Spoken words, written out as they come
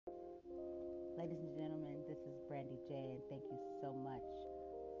Ladies and gentlemen, this is Brandy J, and thank you so much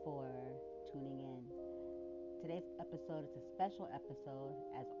for tuning in. Today's episode is a special episode,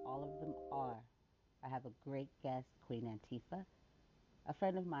 as all of them are. I have a great guest, Queen Antifa, a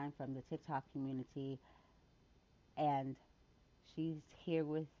friend of mine from the TikTok community, and she's here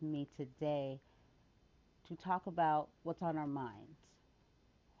with me today to talk about what's on our minds.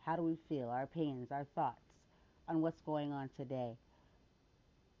 How do we feel, our opinions, our thoughts on what's going on today.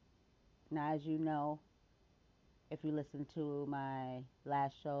 Now, as you know, if you listen to my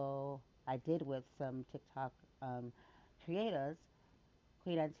last show I did with some TikTok creators,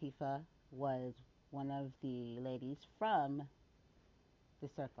 Queen Antifa was one of the ladies from the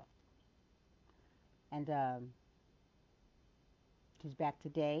circle. And she's back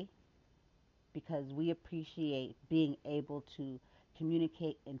today because we appreciate being able to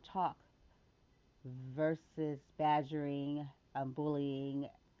communicate and talk versus badgering, bullying,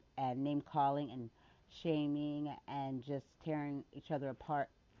 and name calling and shaming and just tearing each other apart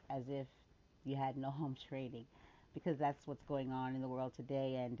as if you had no home training, because that's what's going on in the world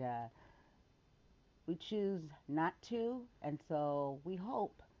today, and we choose not to, and so we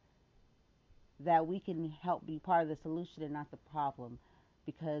hope that we can help be part of the solution and not the problem,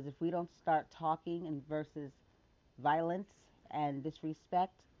 because if we don't start talking and versus violence and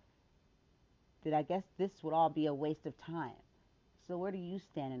disrespect, then I guess this would all be a waste of time. So where do you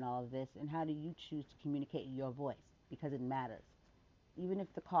stand in all of this, and how do you choose to communicate your voice? Because it matters. Even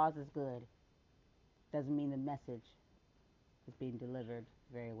if the cause is good, doesn't mean the message is being delivered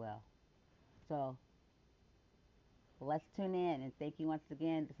very well. So let's tune in, and thank you once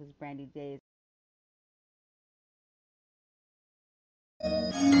again. This is Brandy J.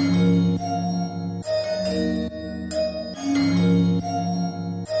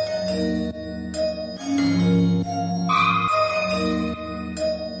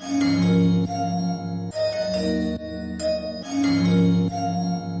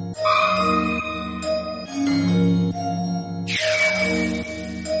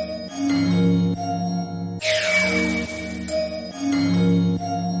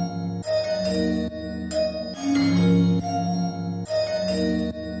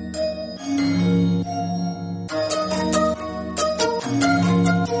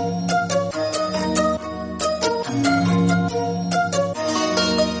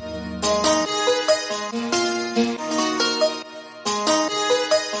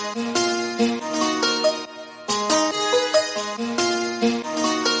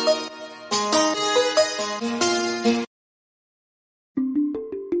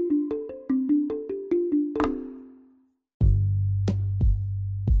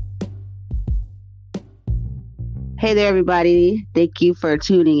 Hey there, everybody. Thank you for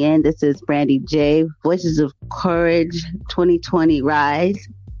tuning in. This is Brandy J, Voices of Courage 2020 Rise.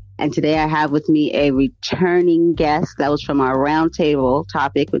 And today I have with me a returning guest that was from our roundtable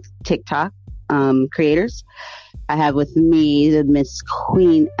topic with TikTok creators. I have with me the Miss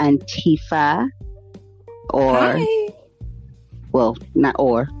Queen Antifa, or, hi. Well, not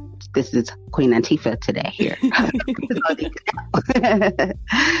or. This is Queen Antifa today here.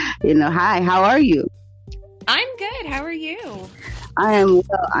 Hi, how are you? I'm good. How are you? I am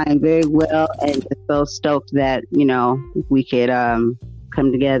well. I am very well, and so stoked that we could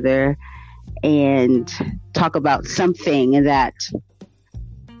come together and talk about something that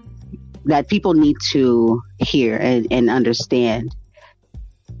people need to hear and understand,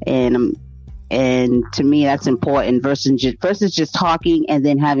 and to me that's important versus just talking and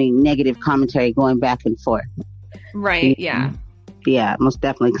then having negative commentary going back and forth. Right. Yeah. Yeah, most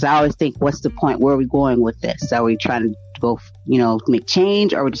definitely. Because I always think, what's the point? Where are we going with this? Are we trying to go, make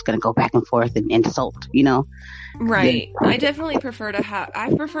change, or are we just going to go back and forth and insult? Right. I definitely prefer to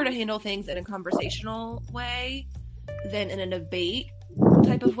handle things in a conversational way than in a debate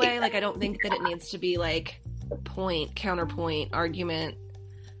type of way. Like, I don't think that it needs to be like point, counterpoint, argument.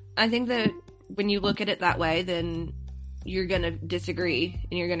 I think that when you look at it that way, then you're going to disagree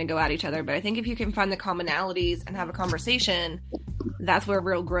and you're going to go at each other. But I think if you can find the commonalities and have a conversation, that's where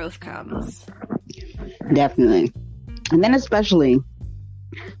real growth comes. Definitely. And then especially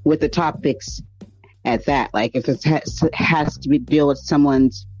with the topics at that, like if it has to be deal with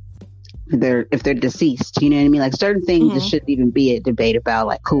someone's, if they're deceased, you know what I mean? Like certain things, it shouldn't even be a debate about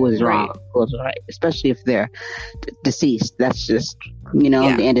like who was wrong, who was right, especially if they're deceased. That's just, the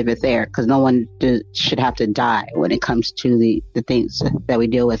end of it there, because no one should have to die when it comes to the things that we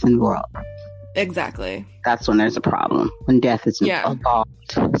deal with in the world. Exactly. That's when there's a problem, when death is involved.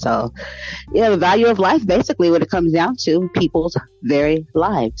 So, the value of life, basically what it comes down to, people's very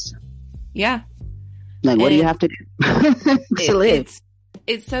lives. Yeah. Like, what do you have to do to live?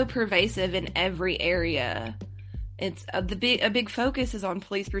 it's so pervasive in every area. It's a big focus is on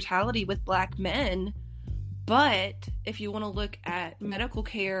police brutality with Black men, but if you want to look at medical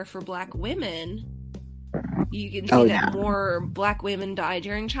care for Black women, you can see that more Black women die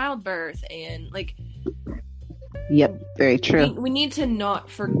during childbirth, and like, yep, very true. We need to not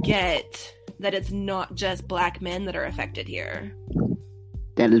forget that it's not just Black men that are affected here.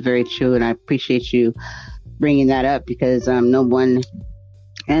 That is very true, and I appreciate you bringing that up, because no one,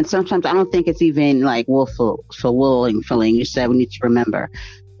 and sometimes I don't think it's even like willful feeling. You said we need to remember.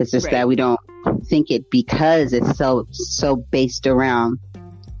 It's just that we don't think it, because it's so based around,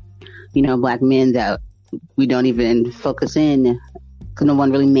 Black men, that we don't even focus in, because no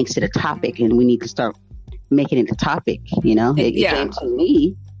one really makes it a topic, and we need to start making it a topic.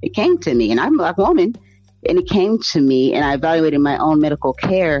 It came to me, and I'm a Black woman, and it came to me, and I evaluated my own medical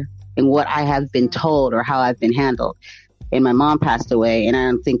care and what I have been told or how I've been handled. And my mom passed away, and I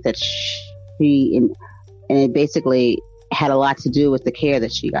don't think that and it basically had a lot to do with the care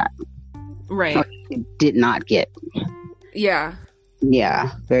that she got. Right. Or did not get. Yeah.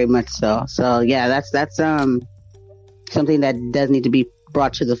 Yeah, very much so. So yeah, that's something that does need to be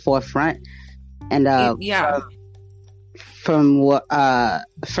brought to the forefront. And from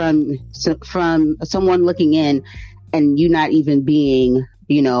someone looking in, and you not even being,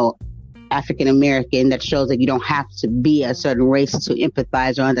 African American, that shows that you don't have to be a certain race to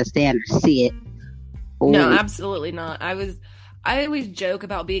empathize or understand or see it. No, absolutely not. I always joke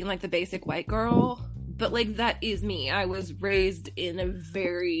about being like the basic white girl, but like that is me. I was raised in a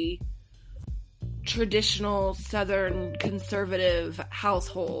very traditional Southern conservative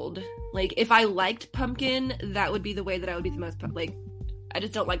household. Like, if I liked pumpkin, that would be the way that I would be the most like. I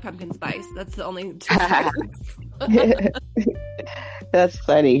just don't like pumpkin spice. That's the only difference. That's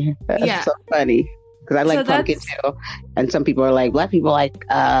funny. That's so funny. Because I like pumpkin too. And some people are like, Black people like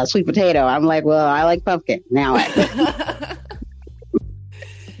sweet potato. I'm like, well, I like pumpkin. Now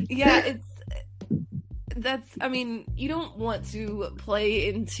yeah, I mean, you don't want to play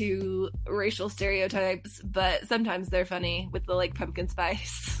into racial stereotypes, but sometimes they're funny with the like pumpkin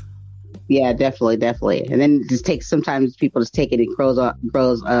spice. Yeah, definitely. And then sometimes people just take it and grows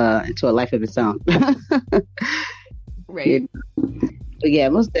into a life of its own. Right. Yeah,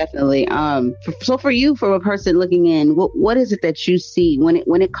 most definitely. So for you, for a person looking in, what is it that you see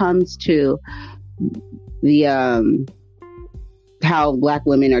when it comes to the how Black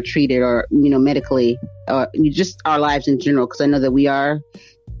women are treated, or medically, or just our lives in general? Because I know that we are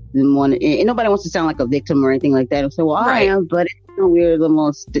the one, and nobody wants to sound like a victim or anything like that. So, well, I am, but we're the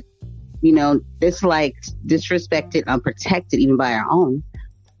most, disliked, disrespected, unprotected, even by our own.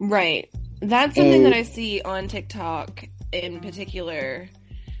 Right. That's something that I see on TikTok in particular,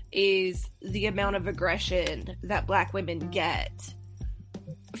 is the amount of aggression that Black women get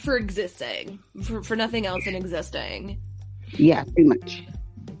for existing, for nothing else than existing. Yeah, pretty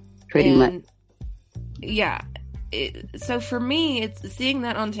much. Yeah. So for me, it's seeing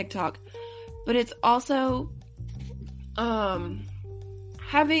that on TikTok, but it's also having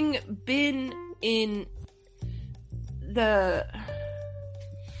been in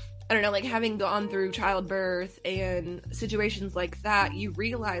having gone through childbirth and situations like that, you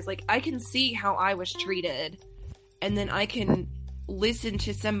realize, like, I can see how I was treated, and then I can listen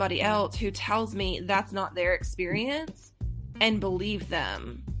to somebody else who tells me that's not their experience and believe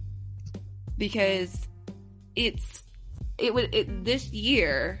them. Because this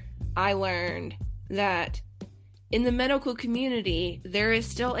year, I learned that in the medical community, there is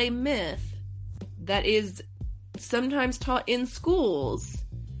still a myth that is sometimes taught in schools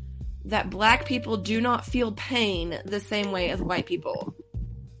that Black people do not feel pain the same way as white people.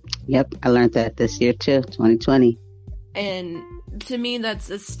 Yep, I learned that this year too, 2020. And to me, that's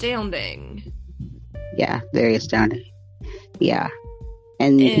astounding. Yeah, very astounding. Yeah.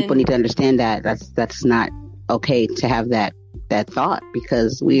 And people need to understand that that's not okay to have that thought,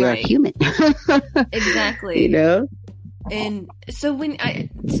 because we are human. Exactly. And so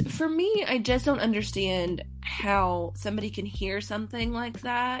for me, I just don't understand how somebody can hear something like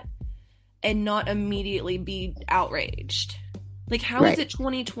that and not immediately be outraged. Like, how is it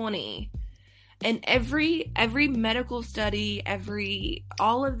 2020? And every medical study,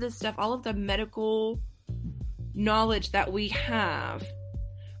 all of this stuff, all of the medical knowledge that we have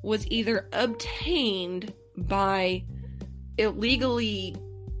was either obtained by illegally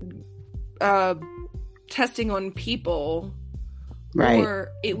testing on people,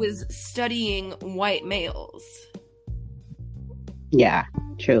 or it was studying white males. Yeah,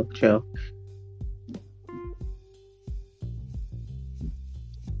 true.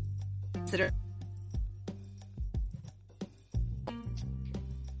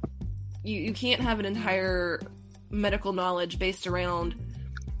 you can't have an entire medical knowledge based around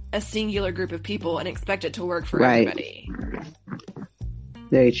a singular group of people and expect it to work for everybody.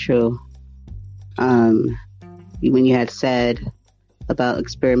 Very true. When you had said about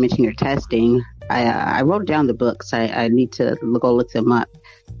experimenting or testing, I wrote down the books. I need to go look them up.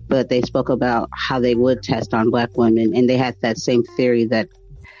 But they spoke about how they would test on Black women, and they had that same theory that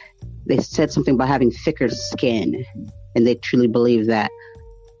they said something about having thicker skin, and they truly believe that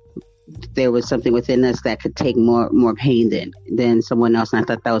there was something within us that could take more pain than someone else, and I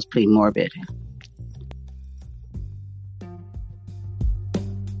thought that was pretty morbid.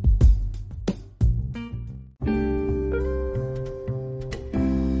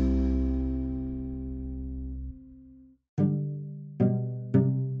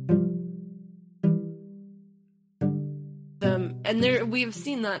 And we've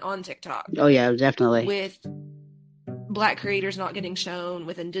seen that on TikTok. Oh yeah, definitely. With Black creators not getting shown,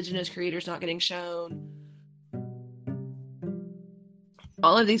 with Indigenous creators not getting shown.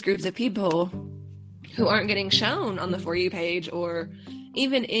 All of these groups of people who aren't getting shown on the For You page or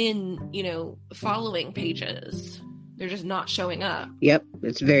even in, following pages. They're just not showing up. Yep,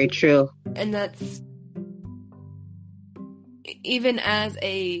 it's very true. And that's, even as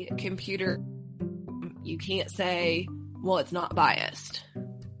a computer, you can't say, well, it's not biased.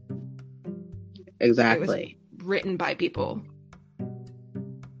 Exactly. It was written by people.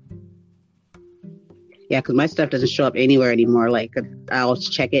 Yeah, because my stuff doesn't show up anywhere anymore. Like, I'll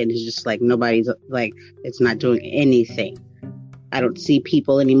check it and it's just like nobody's, like, it's not doing anything. I don't see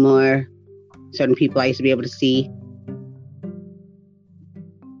people anymore. Certain people I used to be able to see.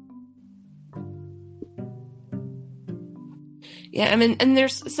 Yeah, I mean, and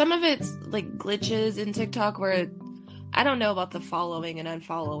there's some of it's like glitches in TikTok where I don't know about the following and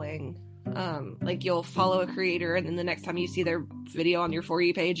unfollowing. Like you'll follow a creator and then the next time you see their video on your For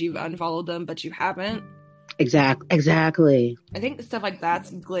You page, you've unfollowed them, but you haven't. Exactly. I think stuff like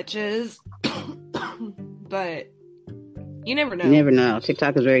that's glitches, but you never know. You never know.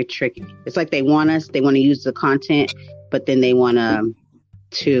 TikTok is very tricky. It's like they want to use the content, but then they want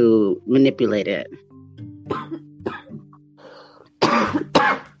to manipulate it.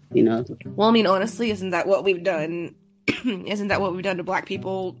 Well, I mean, honestly, isn't that what we've done? Isn't that what we've done to Black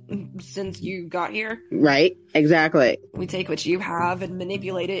people since you got here? Right. Exactly. We take what you have and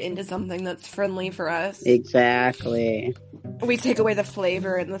manipulate it into something that's friendly for us. Exactly. We take away the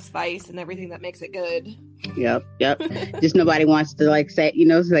flavor and the spice and everything that makes it good. Yep. Just nobody wants to say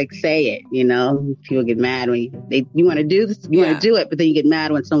it. People get mad when you want to do this, want to do it, but then you get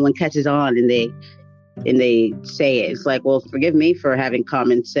mad when someone catches on and they say it. It's like, well, forgive me for having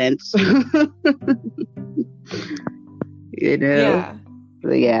common sense. Yeah.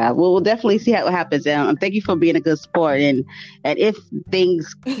 Well, we'll definitely see how it happens. Thank you for being a good sport. And if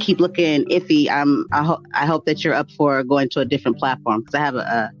things keep looking iffy, I hope that you're up for going to a different platform. Because I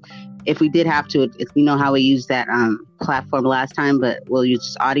have if we did have to, how we used that platform last time, but we'll use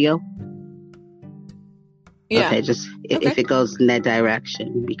just audio. Yeah. Okay, if it goes in that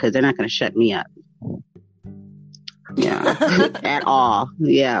direction, because they're not going to shut me up. Yeah, at all.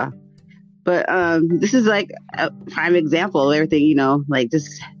 Yeah. But this is like a prime example of everything, like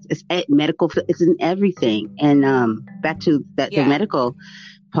this, it's medical, it's in everything. And back to the medical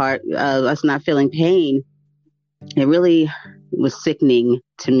part of us not feeling pain, it really was sickening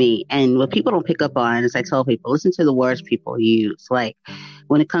to me. And what people don't pick up on, as I tell people, listen to the words people use. Like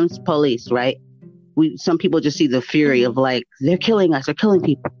when it comes to police, right? Some people just see the fury of like, they're killing us, they're killing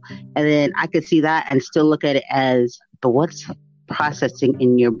people. And then I could see that and still look at it as, but what's processing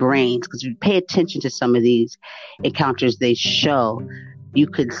in your brains? Because if you pay attention to some of these encounters they show, you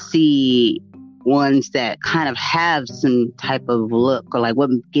could see ones that kind of have some type of look, or like what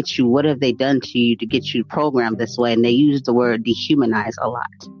have they done to you to get you programmed this way? And they use the word dehumanize a lot.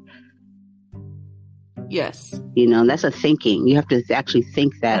 Yes. That's a thinking. You have to actually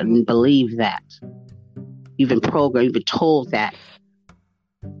think that and believe that. You've been programmed, you've been told that.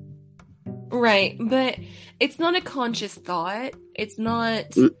 Right, but it's not a conscious thought. It's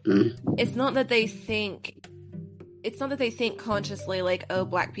not that they think consciously like, oh,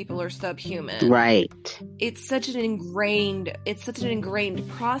 Black people are subhuman. Right. It's such an ingrained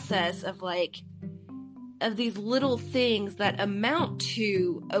process of these little things that amount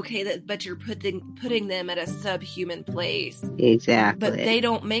to, okay, but you're putting them at a subhuman place. Exactly. But they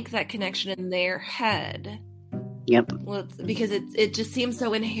don't make that connection in their head. Yep. Well, it's because it just seems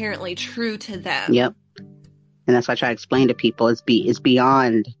so inherently true to them. Yep. And that's why I try to explain to people it's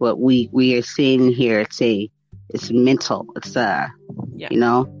beyond what we are seeing here. It's mental. It's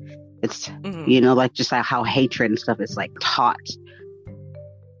it's like just like how hatred and stuff is like taught.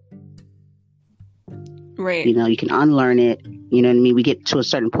 Right. You know, you can unlearn it. You know what I mean? We get to a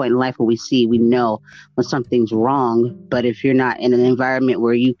certain point in life where we know when something's wrong. But if you're not in an environment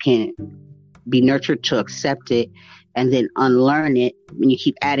where you can be nurtured to accept it and then unlearn it, when you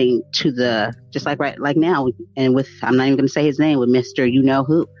keep adding to the, just like like now, and with, I'm not even going to say his name, with Mr. You know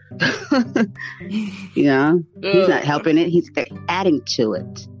who. You know, he's not helping it. He's adding to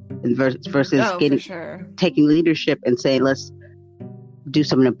it. And versus taking leadership and saying, let's do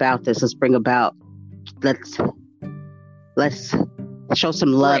something about this. Let's bring about, let's show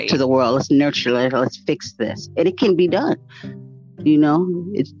some love to the world. Let's nurture it. Let's fix this. And it can be done. You know,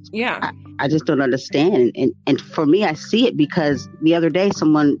 it's, I just don't understand. And for me, I see it because the other day,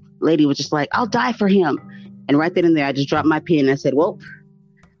 lady was just like, I'll die for him. And right then and there, I just dropped my pen and I said, well,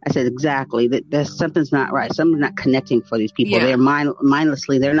 exactly. There's something's not right. Something's not connecting for these people. They're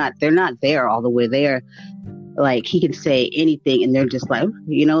mindlessly. They're not there all the way. They're like, he can say anything and they're just like,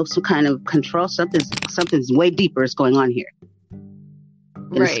 you know, some kind of control. Something's way deeper is going on here.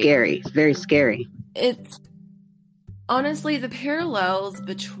 And it's scary. It's very scary. It's honestly the parallels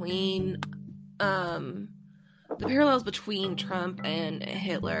between Trump and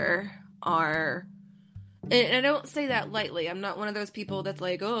Hitler are, and I don't say that lightly. I'm not one of those people that's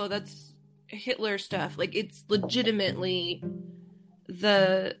like, oh, that's Hitler stuff. Like, it's legitimately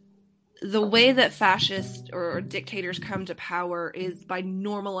the way that fascists or dictators come to power is by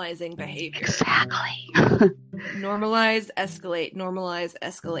normalizing behavior. Exactly. Normalize, escalate, normalize,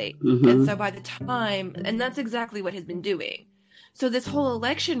 escalate. Mm-hmm. And so by the time, and that's exactly what he's been doing. So this whole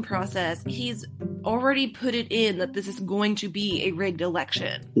election process, he's already put it in that this is going to be a rigged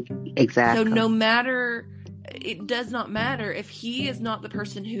election. Exactly. So it does not matter if he is not the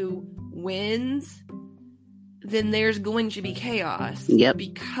person who wins, then there's going to be chaos. Yep.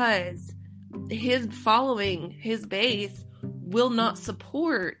 Because his base will not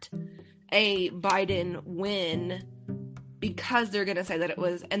support a Biden win because they're going to say that it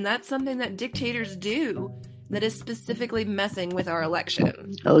was, and that's something that dictators do that is specifically messing with our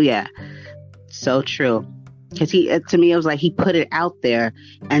election. Oh yeah. So true. Because to me, it was like he put it out there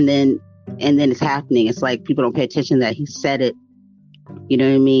and then it's happening. It's like people don't pay attention that he said it, you know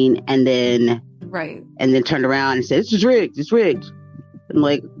what I mean? And then turned around and said, it's rigged. It's rigged. I'm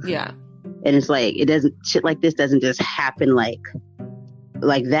like, yeah. And it's like, shit like this doesn't just happen like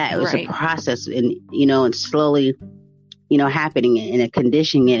that. It was a process and, you know, and slowly, you know, happening and a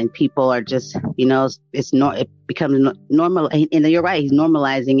conditioning it, and people are just, you know, it becomes normal. And you're right. He's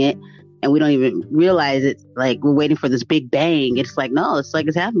normalizing it and we don't even realize it. Like, we're waiting for this big bang. It's like, no, it's like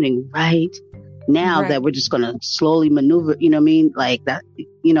it's happening right now that we're just going to slowly maneuver, you know what I mean? Like that,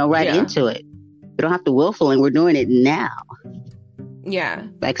 you know, into it. We don't have to willful, and we're doing it now. Yeah.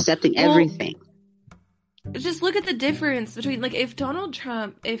 By accepting everything. Just look at the difference between, like, if Donald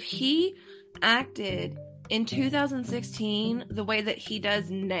Trump, if he acted in 2016 the way that he does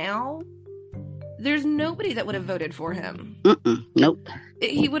now, there's nobody that would have voted for him. Nope.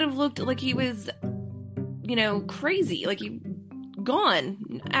 He would have looked like he was, you know, crazy, like he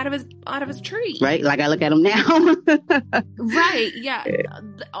gone out of his tree. Right, like I look at him now. Right, yeah.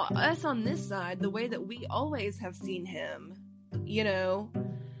 Us on this side, the way that we always have seen him, you know,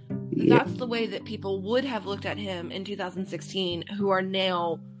 that's the way that people would have looked at him in 2016, who are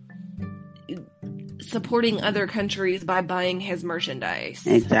now supporting other countries by buying his merchandise.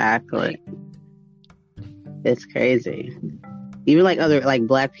 Exactly. It's crazy. Even like other like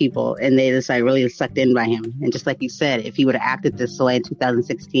black people, and they just like really sucked in by him. And just like you said, if he would have acted this way in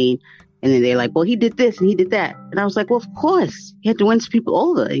 2016, and then they're like, well, he did this and he did that, and I was like, well, of course, you have to win some people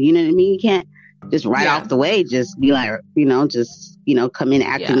over. You know what I mean? You can't just off the way, just be like, you know, just, you know, come in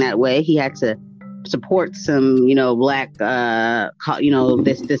acting that way. He had to support some, you know, black, you know,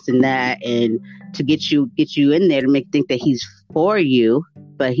 this and that, and to get you in there to think that he's for you,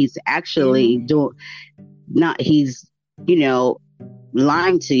 but he's actually he's, you know,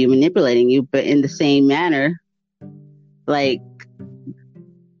 lying to you, manipulating you, but in the same manner, like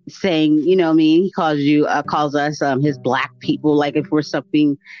saying, you know what I mean, he calls us his black people, like if we're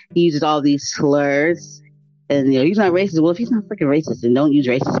something, he uses all these slurs, and you know, he's not racist. Well, if he's not freaking racist, then don't use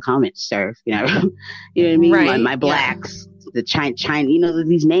racist comments, sir. You know, you know what I mean? Right. My blacks, the China, you know,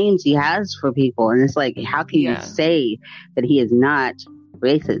 these names he has for people, and it's like, how can you say that he is not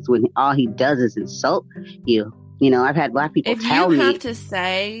racist when all he does is insult you? You know, I've had black people tell me. If you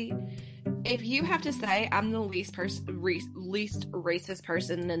have to say, I'm the least racist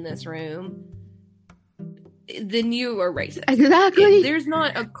person in this room, then you are racist. Exactly. There's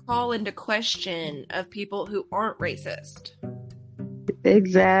not a call into question of people who aren't racist.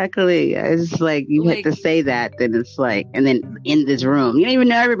 Exactly. It's like you had Like, to say that, then it's like, and then in this room, you don't even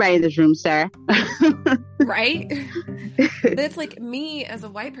know everybody in this room, sir. right? But it's like, me as a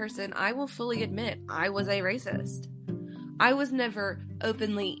white person, I will fully admit I was a racist. I was never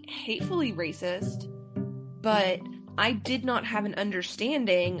openly, hatefully racist, but I did not have an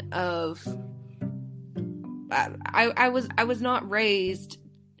understanding of. I was not raised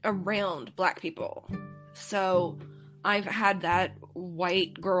around black people, so I've had that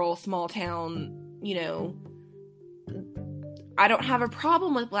white girl, small town. I don't have a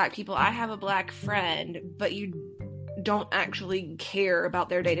problem with black people. I have a black friend, but you don't actually care about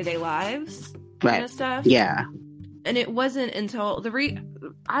their day-to-day lives, Right. kind of stuff. Yeah. And it wasn't until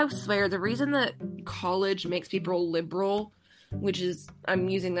I swear the reason that college makes people liberal, which is, I'm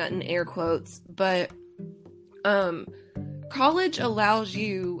using that in air quotes, but college allows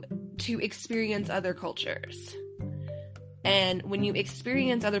you to experience other cultures. And when you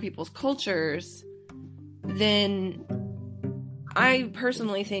experience other people's cultures, then I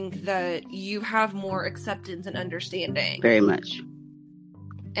personally think that you have more acceptance and understanding. Very much.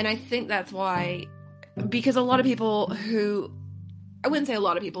 And I think that's why, because a lot of people who, I wouldn't say a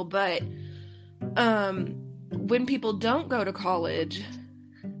lot of people, but when people don't go to college,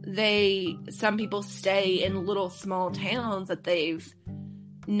 some people stay in little small towns that they've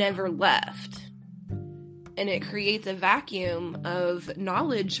never left. And it creates a vacuum of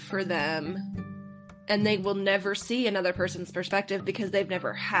knowledge for them, and they will never see another person's perspective because they've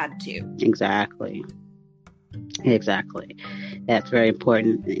never had to. Exactly. That's very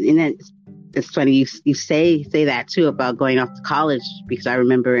important. And it's funny you say that too about going off to college, because I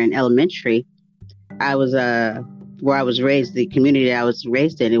remember in elementary, I was where I was raised, the community I was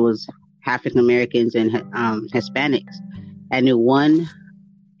raised in, it was African Americans and Hispanics. I knew one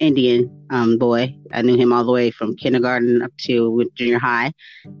Indian boy. I knew him all the way from kindergarten up to junior high.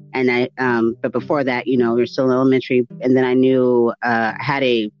 And but before that, we were still in elementary. And then I knew, I had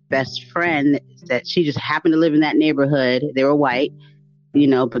a best friend that she just happened to live in that neighborhood. They were white,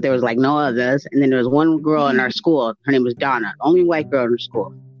 but there was like no others. And then there was one girl in our school. Her name was Donna, only white girl in her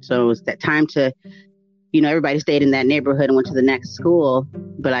school. So it was that time to, everybody stayed in that neighborhood and went to the next school.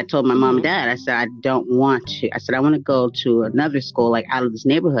 But I told my mom and dad, I said, I don't want to. I said, I want to go to another school, like out of this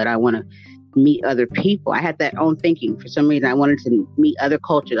neighborhood. I want to meet other people. I had that own thinking. For some reason, I wanted to meet other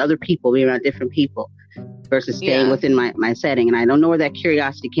cultures, other people, be around different people versus staying within my setting. And I don't know where that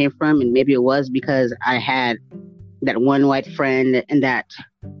curiosity came from. And maybe it was because I had that one white friend and that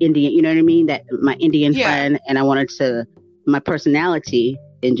Indian, you know what I mean? That my Indian friend. And I wanted to, my personality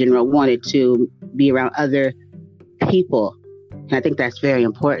in general wanted to be around other people. And I think that's very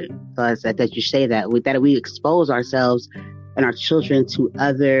important, that you say that we expose ourselves and our children to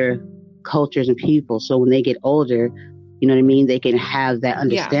other cultures and people. So when they get older, you know what I mean, they can have that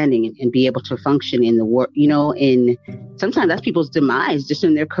understanding and be able to function in the work, and sometimes that's people's demise just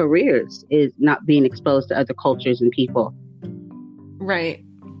in their careers, is not being exposed to other cultures and people. Right.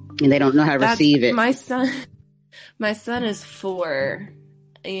 And they don't know how to receive it. My son is 4.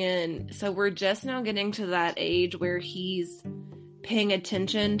 And so we're just now getting to that age where he's paying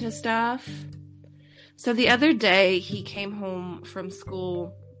attention to stuff. So the other day he came home from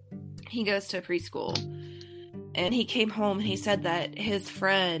school. He goes to preschool. And he came home and he said that his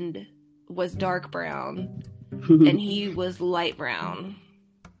friend was dark brown and he was light brown.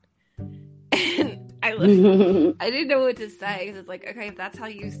 And I didn't know what to say, because it's like, okay, if that's how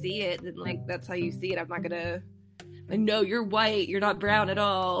you see it, then like that's how you see it. I'm not gonna. No, you're white. You're not brown at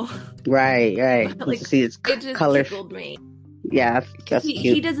all. Right. Like, see, it's it just color. tickled me. Yeah, that's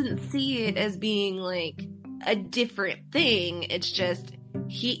cute. He doesn't see it as being like a different thing. It's just,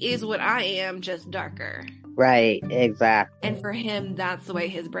 he is what I am, just darker. Right, exactly. And for him, that's the way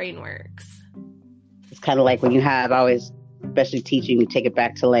his brain works. It's kind of like when you have always, especially teaching, you take it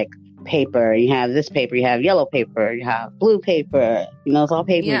back to like paper. You have this paper, you have yellow paper, you have blue paper. It's all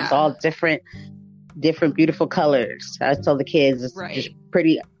paper. Yeah. It's all different beautiful colors. I tell the kids, it's just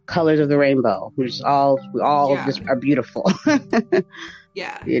pretty colors of the rainbow. We all just are beautiful.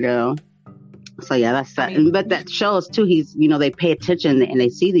 Yeah. So yeah, that's that. But that shows too, he's, they pay attention and they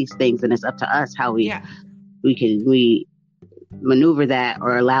see these things, and it's up to us how we maneuver that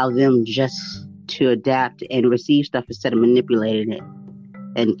or allow them just to adapt and receive stuff instead of manipulating it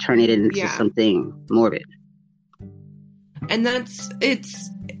and turn it into something morbid. And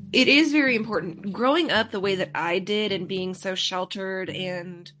it is very important. Growing up the way that I did and being so sheltered,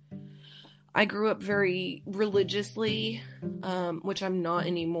 and I grew up very religiously, which I'm not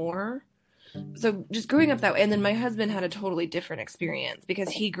anymore. So just growing up that way. And then my husband had a totally different experience because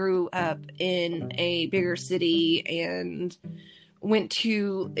he grew up in a bigger city and went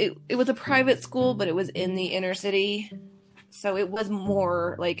to, it was a private school, but it was in the inner city. So it was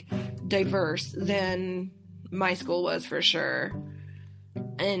more like diverse than my school was for sure.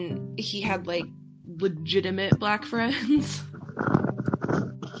 And he had like legitimate black friends.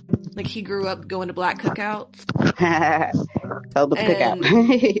 Like he grew up going to black cookouts. Held the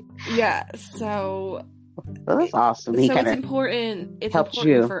cookout. Yeah, so well, that's awesome. So it's important. It's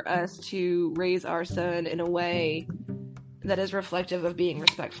important for us to raise our son in a way that is reflective of being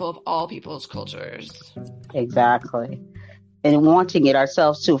respectful of all people's cultures. Exactly. And wanting it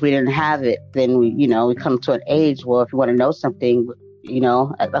ourselves too. If we didn't have it, then we come to an age. Well, if you want to know something,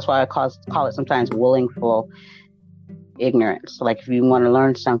 that's why I call it sometimes willful ignorance. Like if you want to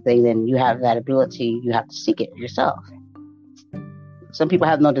learn something, then you have that ability. You have to seek it yourself. Some people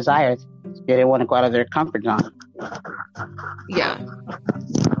have no desire. They don't want to go out of their comfort zone. Yeah.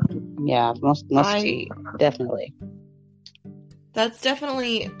 Yeah, most definitely. That's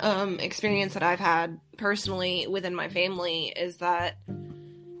definitely experience that I've had personally within my family, is that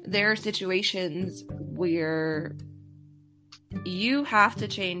there are situations where you have to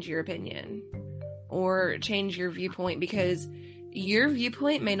change your opinion or change your viewpoint because your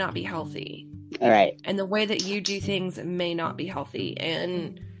viewpoint may not be healthy. All right. And the way that you do things may not be healthy.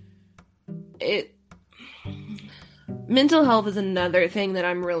 And mental health is another thing that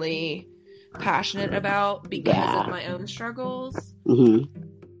I'm really passionate about because of my own struggles. Mm-hmm.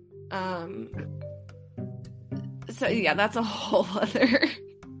 So yeah, that's a whole other.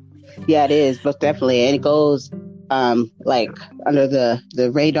 Yeah, it is, but definitely, and it goes like under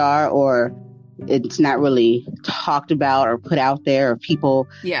the radar, or it's not really talked about or put out there, or people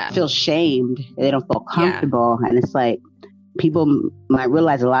feel shamed and they don't feel comfortable, and it's like people might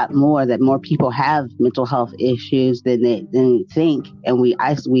realize a lot more that more people have mental health issues than we think, and we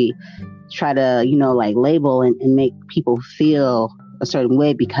try to label and make people feel a certain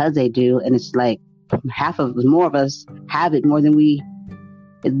way because they do, and it's like more of us have it more than we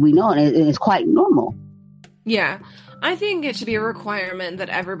know, and it's quite normal. Yeah, I think it should be a requirement that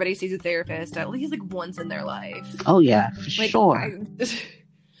everybody sees a therapist at least like once in their life. Oh yeah, for sure.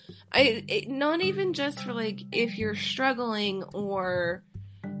 Not even just for like if you're struggling or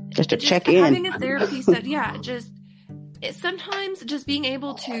just to check in. Having a therapy set, sometimes just being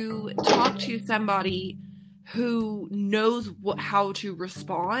able to talk to somebody who knows how to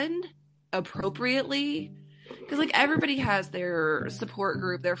respond appropriately, because like everybody has their support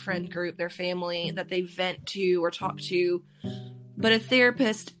group, their friend group, their family that they vent to or talk to, but a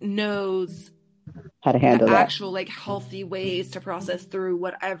therapist knows how to handle that. Actual like healthy ways to process through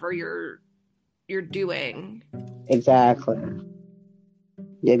whatever you're doing. Exactly.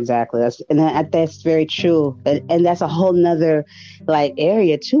 That's very true, and that's a whole nother like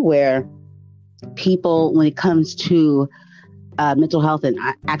area too, where people, when it comes to mental health and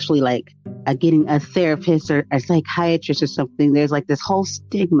actually like getting a therapist or a psychiatrist or something, there's like this whole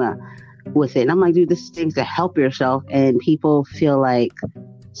stigma with it. And I'm like, dude, this thing's to help yourself, and people feel like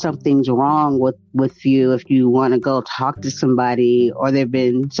something's wrong with you if you want to go talk to somebody, or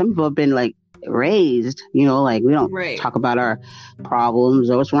some people have been like raised, like we don't talk about our problems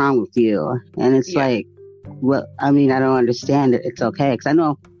or what's wrong with you. And it's like, well, I mean, I don't understand it. It's okay. Because I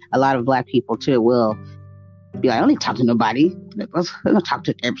know a lot of Black people too will be like, I don't need to talk to nobody. I don't talk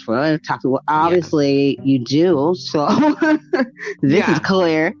to obviously you do. So this is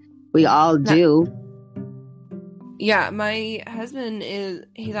clear. We all do. Yeah, my husband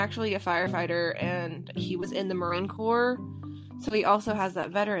he's actually a firefighter, and he was in the Marine Corps. So he also has that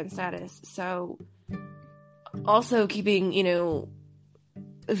veteran status. So also keeping,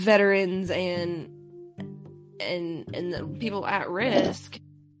 veterans and the people at risk,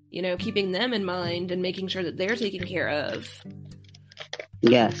 keeping them in mind and making sure that they're taken care of.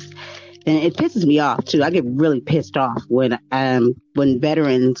 Yes. And it pisses me off too. I get really pissed off when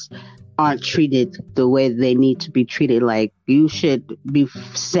veterans aren't treated the way they need to be treated. Like, you should be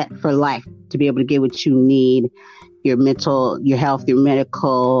set for life to be able to get what you need, your mental, your health, your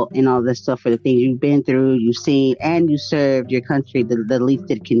medical, and all this stuff for the things you've been through, you've seen, and you served your country. The least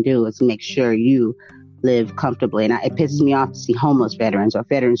it can do is make sure you live comfortably. And it pisses me off to see homeless veterans or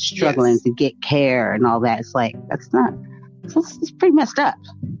veterans struggling to get care and all that. It's like, it's pretty messed up.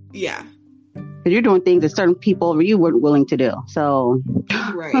 Yeah. Because you're doing things that certain people over you weren't willing to do. So.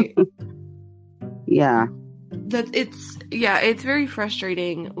 Right. Yeah. It's very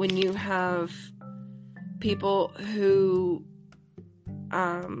frustrating when you have people who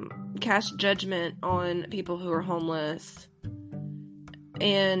cast judgment on people who are homeless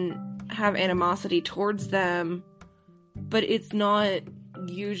and have animosity towards them, but it's not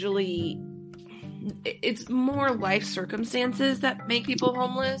usually it's more life circumstances that make people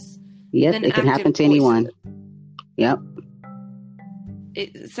homeless. Yep, it can happen to anyone. Yep.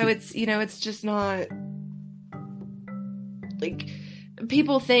 So it's, it's just not like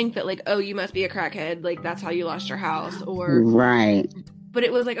people think that like, oh, you must be a crackhead, like that's how you lost your house, or right. But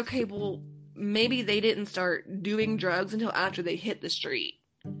it was like, okay, well, maybe they didn't start doing drugs until after they hit the street.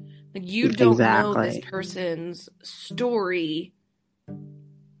 Like, you don't know this person's story.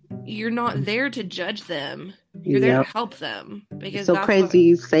 You're not there to judge them. You're there to help them. Because it's so crazy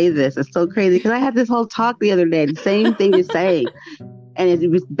you say this. It's so crazy because I had this whole talk the other day. The same thing you're saying. And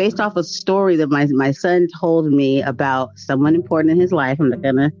it was based off a story that my son told me about someone important in his life. I'm not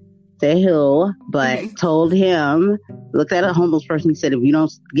going to say who, but told him, looked at a homeless person. He said, if you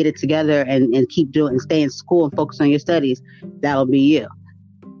don't get it together and keep doing and stay in school and focus on your studies, that'll be you.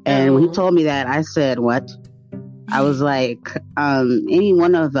 And when he told me that, I said, what? I was like, any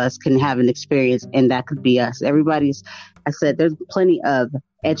one of us can have an experience and that could be us. I said, there's plenty of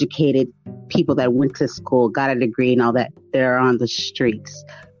educated people that went to school, got a degree and all that. They're on the streets.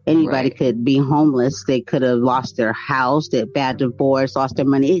 Anybody could be homeless. They could have lost their house, they had bad divorce, lost their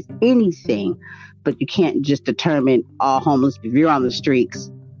money, it's anything. But you can't just determine all homeless. If you're on the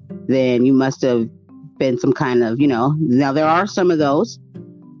streets, then you must have been some kind of, now there are some of those.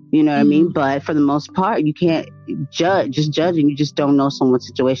 You know what I mean? But for the most part, you can't just judging. You just don't know someone's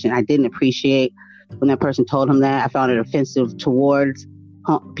situation. I didn't appreciate when that person told him that. I found it offensive towards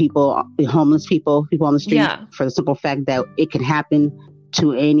homeless people on the street for the simple fact that it can happen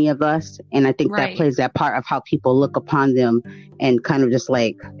to any of us. And I think that plays that part of how people look upon them and kind of just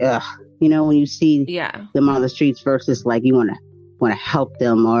like, ugh, when you see them on the streets versus like you want to help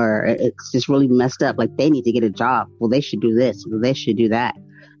them, or it's just really messed up. Like they need to get a job. Well, they should do this. Well, they should do that.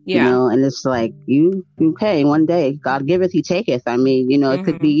 And it's like, okay, one day God giveth, he taketh. I mean, it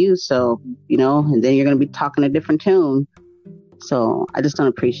could be you. So, and then you're going to be talking a different tune. So I just don't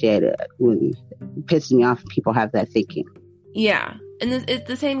appreciate it. It pisses me off when people have that thinking. Yeah. And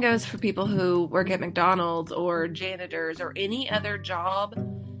the same goes for people who work at McDonald's or janitors or any other job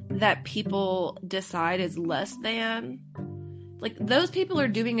that people decide is less than. Like, those people are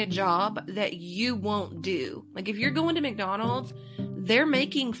doing a job that you won't do. Like, if you're going to McDonald's, they're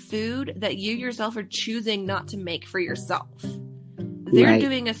making food that you yourself are choosing not to make for yourself. They're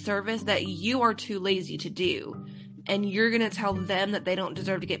doing a service that you are too lazy to do. And you're going to tell them that they don't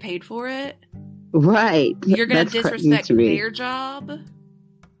deserve to get paid for it? Right. You're going to disrespect their job?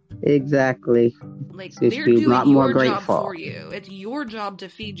 Exactly. Like, they're doing your job for you. It's your job to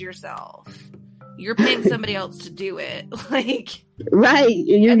feed yourself. You're paying somebody else to do it. Like, right.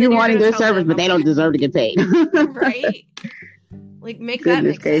 You're wanting their service, but they don't deserve to get paid. Right. Like, make that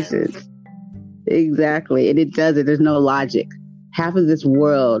make sense. Exactly. And it doesn't. There's no logic. Half of this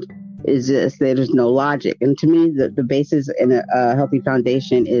world is just that there's no logic. And to me, the basis in a healthy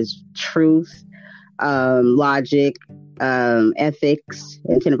foundation is truth, logic, ethics,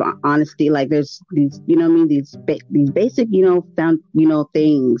 and kind of honesty. Like there's these, these basic,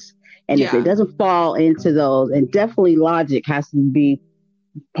 things. And if it doesn't fall into those, and definitely logic has to be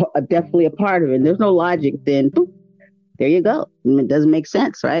definitely a part of it. And there's no logic, then boop, there you go. And it doesn't make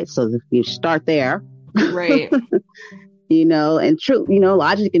sense, right? So you start there. Right. And truth,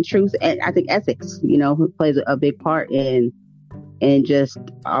 logic and truth, and I think ethics, plays a big part in just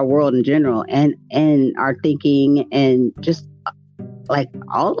our world in general and our thinking and just like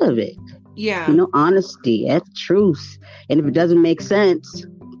all of it. Yeah. Honesty, truth. And if it doesn't make sense,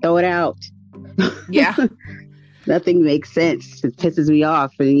 throw it out. Yeah. Nothing makes sense. It pisses me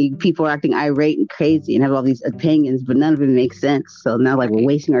off. And people are acting irate and crazy and have all these opinions, but none of it makes sense. So now, like, we're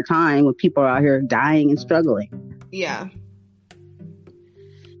wasting our time when people are out here dying and struggling. Yeah.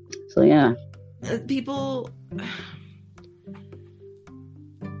 So, yeah. People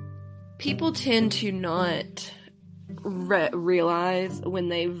tend to not realize when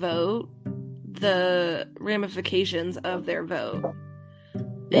they vote the ramifications of their vote.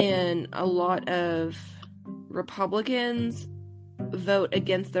 Yep. And a lot of Republicans vote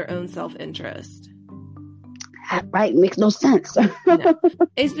against their own self-interest. Right, makes no sense. No.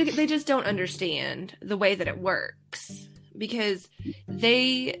 It's because they just don't understand the way that it works, because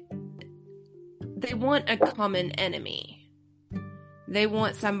they want a common enemy. They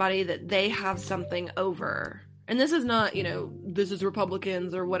want somebody that they have something over. And this is not, this is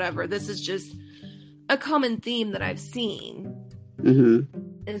Republicans or whatever. This is just a common theme that I've seen.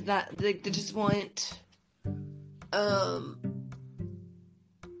 Mm-hmm. Is that they just want the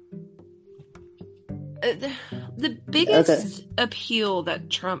biggest appeal that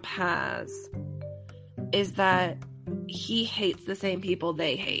Trump has is that he hates the same people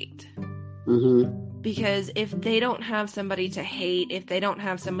they hate. Mm-hmm. Because if they don't have somebody to hate, if they don't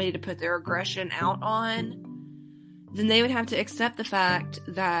have somebody to put their aggression out on, then they would have to accept the fact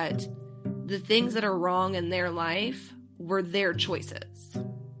that the things that are wrong in their life were their choices.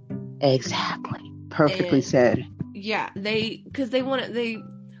 Exactly. Perfectly And said. yeah, because they want it,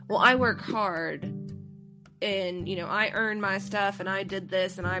 well, I work hard and, you know, I earned my stuff and I did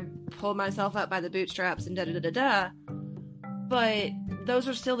this and I pulled myself up by the bootstraps and da da da da da. But those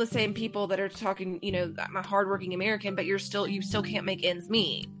are still the same people that are talking, you know, I'm a hardworking American, but you still can't make ends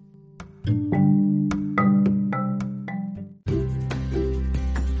meet.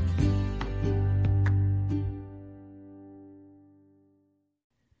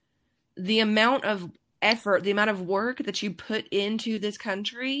 The amount of effort, the amount of work that you put into this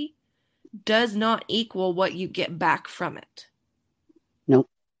country does not equal what you get back from it. Nope.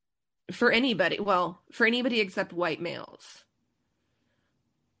 For anybody except white males.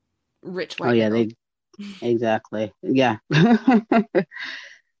 Rich white males. Exactly. Yeah.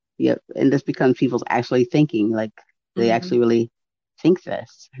 Yep. And this becomes people's actually thinking, like they actually really think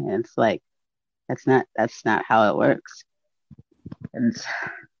this. And it's like, that's not how it works. And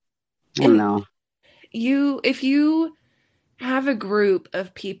I don't know. If you have a group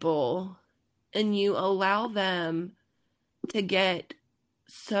of people and you allow them to get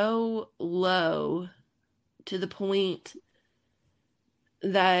so low to the point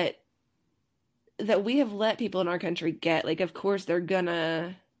that we have let people in our country get, like, of course they're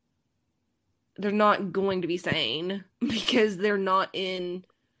not going to be sane because they're not in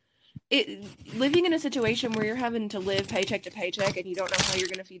it, living in a situation where you're having to live paycheck to paycheck and you don't know how you're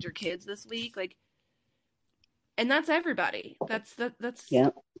going to feed your kids this week, like, and that's everybody. That's yeah.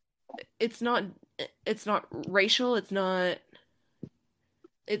 It's not racial. It's not.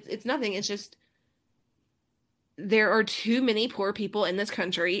 It's nothing. It's just there are too many poor people in this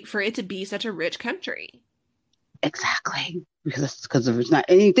country for it to be such a rich country. Exactly. Because it's not,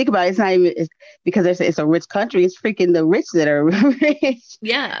 and you think about it, it's not even, it's because it's a rich country. It's freaking the rich that are rich.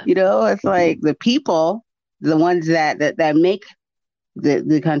 Yeah. You know, it's like the people, the ones that make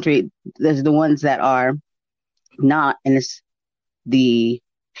the country, there's the ones that are not, and it's the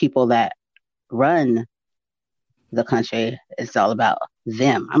people that run the country. It's all about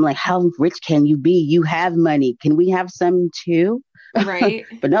them. I'm like, how rich can you be? You have money. Can we have some too? Right.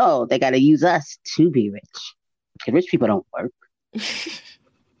 But no, they got to use us to be rich. Because rich people don't work.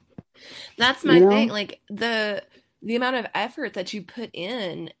 That's my thing. Like the amount of effort that you put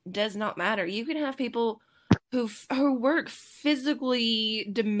in does not matter. You can have people who work physically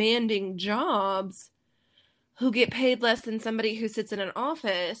demanding jobs who get paid less than somebody who sits in an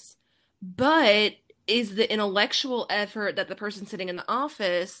office, but is the intellectual effort that the person sitting in the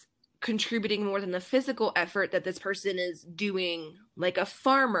office contributing more than the physical effort that this person is doing, like a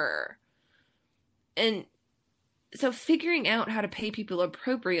farmer. And so figuring out how to pay people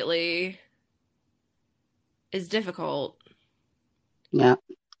appropriately is difficult. Yeah.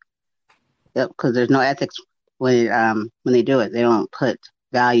 Yep, because there's no ethics when they do it. They don't put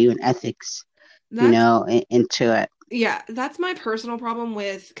value and ethics, into it. Yeah, that's my personal problem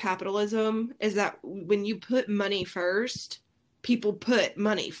with capitalism, is that when you put money first, people put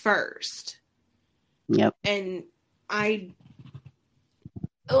money first. Yep. And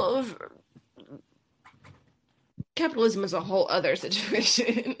capitalism is a whole other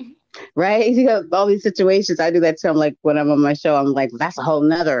situation. Right? You know, all these situations, I do that too. I'm like, when I'm on my show, I'm like, that's a whole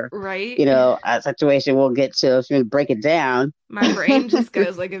nother, right? Situation we'll get to if you break it down. My brain just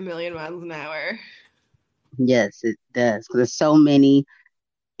goes like a million miles an hour. Yes, it does. Because there's so many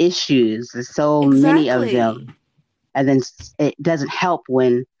issues. There's so many of them. And then it doesn't help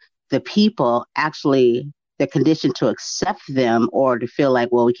when the people actually, they're conditioned to accept them or to feel like,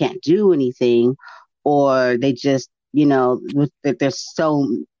 well, we can't do anything. Or they just, there's so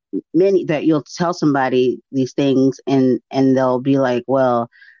many that you'll tell somebody these things and they'll be like, well,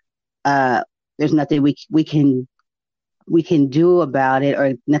 there's nothing we can do about it,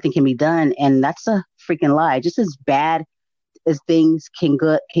 or nothing can be done. And that's a freaking lie. Just as bad as things can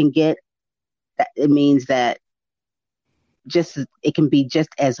get, it means that it can be just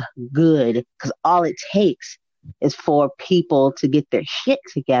as good, because all it takes is for people to get their shit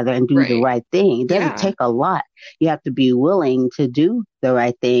together and do the right thing. It doesn't take a lot. You have to be willing to do the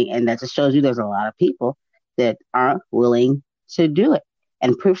right thing. And that just shows you there's a lot of people that aren't willing to do it.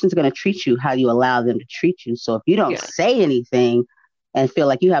 And a person's going to treat you how you allow them to treat you. So if you don't say anything and feel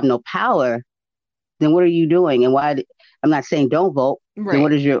like you have no power, then what are you doing? And why? I'm not saying don't vote. Then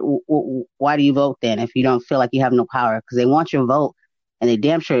why do you vote then if you don't feel like you have no power? Because they want your vote and they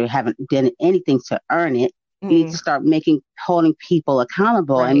damn sure haven't done anything to earn it. You need to start holding people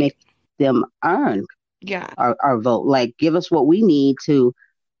accountable and make them earn Yeah. our vote. Like, give us what we need to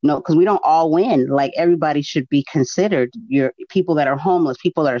know, because we don't all win. Like, everybody should be considered. Your people that are homeless,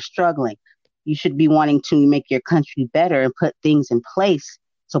 people that are struggling. You should be wanting to make your country better and put things in place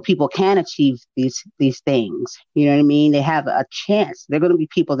so people can achieve these things. You know what I mean? They have a chance. There are going to be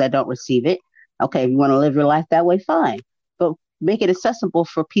people that don't receive it. Okay, if you want to live your life that way, fine. But make it accessible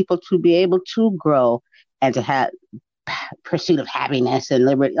for people to be able to grow and to have pursuit of happiness and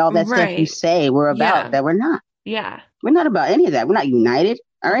liberty, all that stuff you Right. say we're about, Yeah. that we're not. Yeah. We're not about any of that. We're not united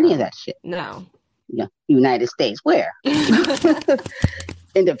or any of that shit. No. Yeah, United States, where?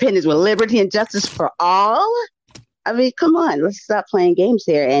 Independence with liberty and justice for all? I mean, come on, let's stop playing games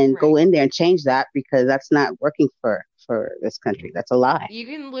here and go in there and change that, because that's not working for this country. That's a lie. You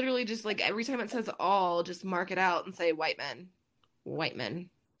can literally just, like, every time it says all, just mark it out and say white men. White men.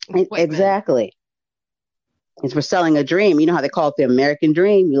 White exactly. Men. It's for selling a dream. You know how they call it the American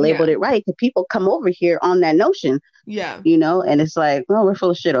dream? You labeled it right. The people come over here on that notion. Yeah. You know, and it's like, oh, we're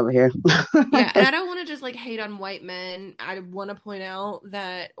full of shit over here. Yeah, and I don't want to just, like, hate on white men. I want to point out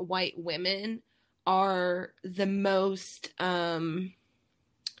that white women are the most,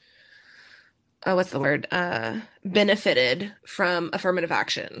 what's the word? Benefited from affirmative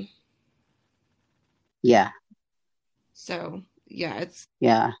action. Yeah. So, yeah,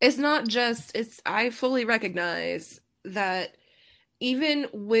 it's not just, I fully recognize that even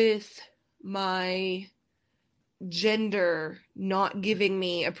with my gender not giving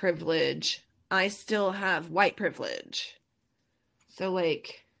me a privilege, I still have white privilege. So,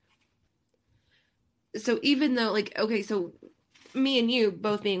 like, so even though, like, okay, so me and you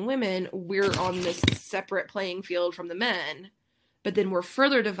both being women, we're on this separate playing field from the men, but then we're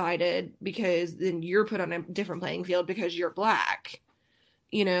further divided because then you're put on a different playing field because you're black,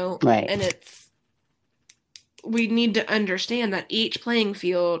 you know? Right. And we need to understand that each playing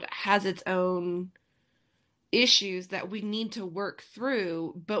field has its own issues that we need to work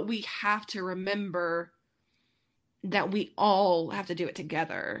through, but we have to remember that we all have to do it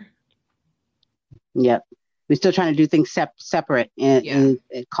together. Yep. We're still trying to do things separate and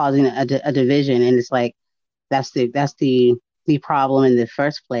causing a division. And it's like, that's the problem in the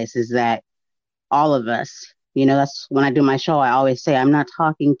first place, is that all of us, you know, that's when I do my show, I always say, I'm not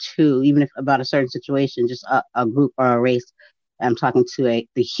talking to, even if about a certain situation, just a group or a race. I'm talking to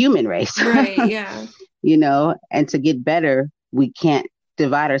the human race. Right. Yeah. You know, and to get better, we can't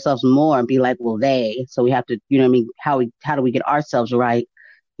divide ourselves more and be like, well, they, so we have to, you know what I mean? How do we get ourselves right?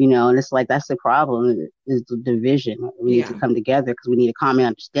 You know, and it's like, that's the problem, is the division. We need to come together because we need a common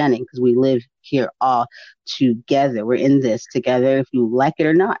understanding, because we live here all together. We're in this together, if you like it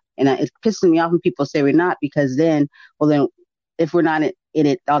or not. And it pisses me off when people say we're not, because then if we're not in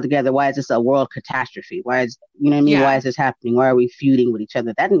it all together, why is this a world catastrophe? Why is, you know what I mean? Why is this happening? Why are we feuding with each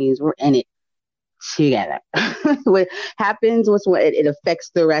other? That means we're in it together. What happens was when it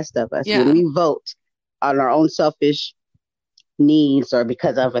affects the rest of us. When we vote on our own selfish needs or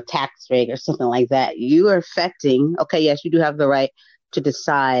because of a tax rate or something like that, you are affecting, okay, yes, you do have the right to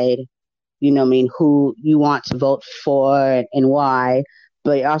decide, you know what I mean, who you want to vote for and why,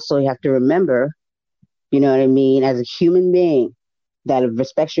 but also you have to remember, you know what I mean, as a human being that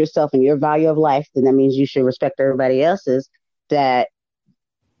respects yourself and your value of life, then that means you should respect everybody else's, that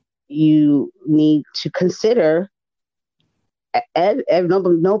you need to consider.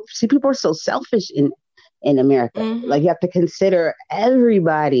 See, people are so selfish in America. Mm-hmm. Like, you have to consider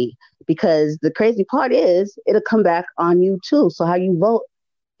everybody, because the crazy part is it'll come back on you too. So how you vote,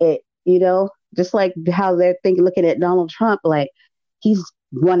 it, you know, just like how they're looking at Donald Trump, like he's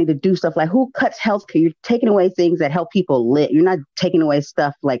wanting to do stuff like, who cuts healthcare? You're taking away things that help people live. You're not taking away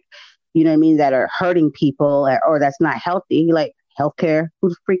stuff like, you know what I mean, that are hurting people or that's not healthy. Like, healthcare, who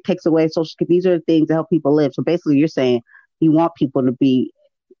the freak takes away Social Security? These are the things that help people live. So basically, you're saying you want people to be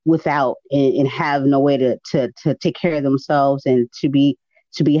without and have no way to take care of themselves and to be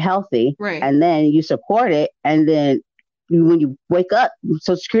healthy. Right. And then you support it, and then when you wake up,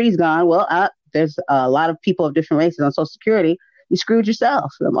 Social Security's gone. Well, there's a lot of people of different races on Social Security. You screwed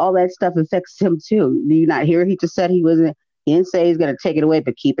yourself. All that stuff affects him too. Do you not hear? He just said he didn't say he's going to take it away,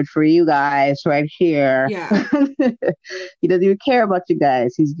 but keep it for you guys right here. Yeah. He doesn't even care about you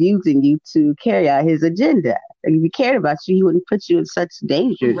guys. He's using you to carry out his agenda. Like, if he cared about you, he wouldn't put you in such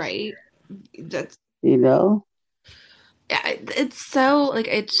danger. Right. That's, you know? Yeah, it's so, like,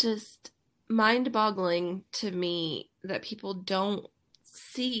 it's just mind-boggling to me that people don't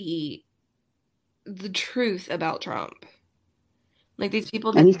see the truth about Trump. Like, these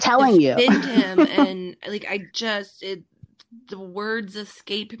people and he's telling you defend him, and like, the words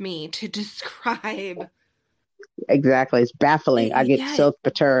escape me to describe Exactly. It's baffling. I get Yeah, so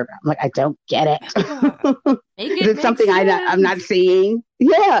perturbed. I'm like, I don't get yeah. it. Make Is it it make something I'm not sense. seeing?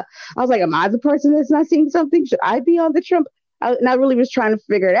 Yeah. I was like, am I the person that's not seeing something? Should I be on the Trump? And I really was trying to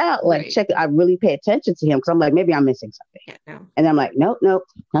figure it out. Like, Right. check. I really pay attention to him because I'm like, maybe I'm missing something. Yeah, no. And I'm like, nope, nope,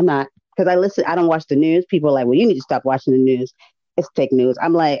 I'm not. Because I listen. I don't watch the news. People are like, well, you need to stop watching the news. It's fake news.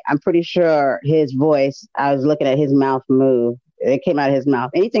 I'm like, I'm pretty sure his voice. I was looking at his mouth move. It came out of his mouth.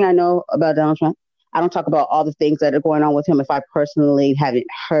 Anything I know about Donald Trump, I don't talk about all the things that are going on with him if I personally haven't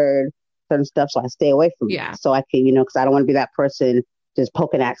heard certain stuff. So I stay away from it. Yeah. So I can, because I don't want to be that person just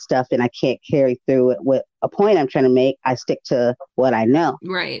poking at stuff and I can't carry through it with a point I'm trying to make. I stick to what I know.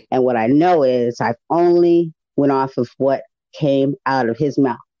 Right. And what I know is I've only went off of what came out of his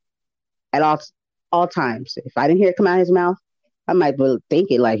mouth at all times. If I didn't hear it come out of his mouth, I might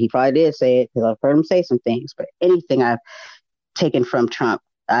think it like he probably did say it because I've heard him say some things. But anything I've taken from Trump,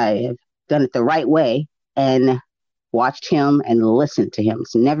 I have done it the right way and watched him and listened to him.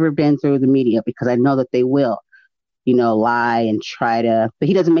 It's never been through the media because I know that they will, lie and try to, but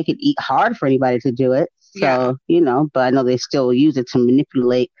he doesn't make it hard for anybody to do it. So, but I know they still use it to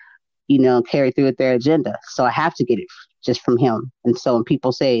manipulate, carry through with their agenda. So I have to get it just from him. And so when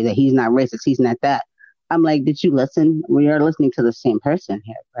people say that he's not racist, he's not that, I'm like, did you listen? We are listening to the same person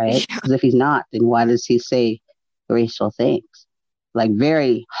here, right? Because if he's not, then why does he say racial things? Like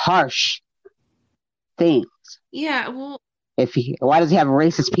very harsh things. Yeah, well, why does he have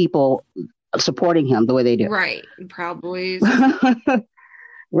racist people supporting him the way they do? Right. Proud Boys.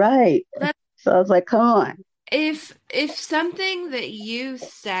 Right. So I was like, come on. If something that you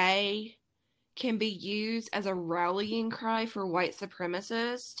say can be used as a rallying cry for white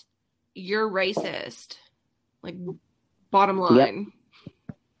supremacists, you're racist. Like, bottom line.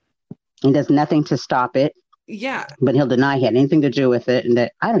 Yep. And does nothing to stop it. Yeah. But he'll deny he had anything to do with it and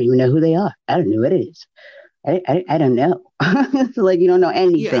that I don't even know who they are. I don't know what it is. I don't know. It's like you don't know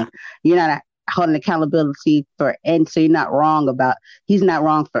anything. Yeah. You're not holding accountability for, and so you're not wrong about, he's not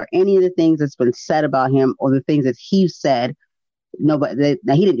wrong for any of the things that's been said about him or the things that he said. No, but he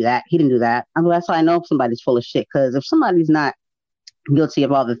didn't do that. He didn't do that. I mean, that's why I know somebody's full of shit. Because if somebody's not guilty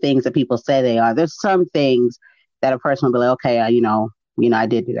of all the things that people say they are, there's some things that a person will be like, okay, I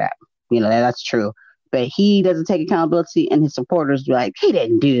did do that. That's true. But he doesn't take accountability, and his supporters be like, he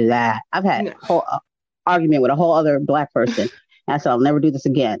didn't do that. I've had a whole argument with a whole other black person. And I said, I'll never do this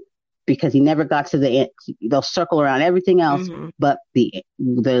again. Because he never got to the end. They'll circle around everything else, but the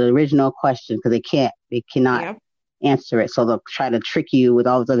original question, because they cannot answer it. So they'll try to trick you with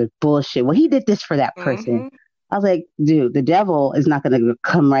all this other bullshit. Well, he did this for that person. I was like, dude, the devil is not going to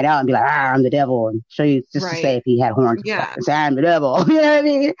come right out and be like, I'm the devil, and show you just to say if he had horns. Yeah. Say, I'm the devil. You know what I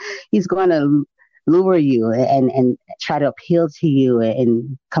mean? He's going to lure you and try to appeal to you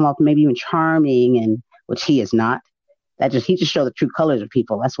and come up maybe even charming, and which he is not. He just showed the true colors of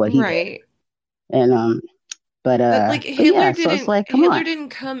people. That's what he did. And but like Hitler didn't. So it's like, Hitler didn't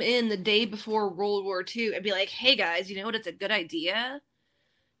come in the day before World War II and be like, "Hey guys, you know what? It's a good idea."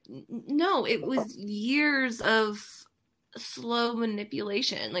 No, it was years of slow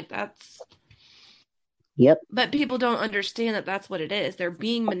manipulation. Like that's. Yep. But people don't understand that that's what it is. They're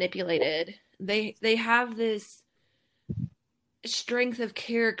being manipulated. They have this strength of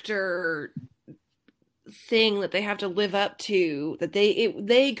character thing that they have to live up to, that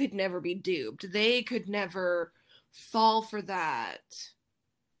they could never be duped. They could never fall for that.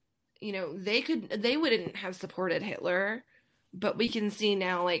 They wouldn't have supported Hitler, but we can see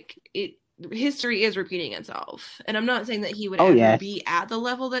now, like, history is repeating itself. And I'm not saying that he would ever be at the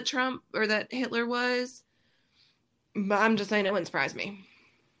level that Trump or that Hitler was, but I'm just saying it wouldn't surprise me.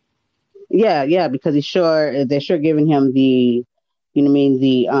 Yeah, because they're sure giving him the,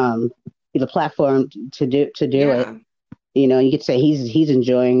 the platform to do it. You could say he's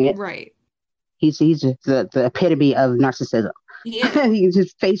enjoying it. Right. He's the epitome of narcissism. Yeah.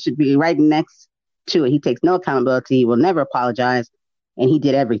 His face should be right next to it. He takes no accountability. He will never apologize, and he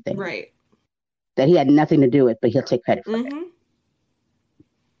did everything. Right. That he had nothing to do with, but he'll take credit for it.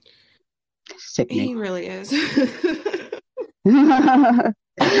 Sickening. He really is.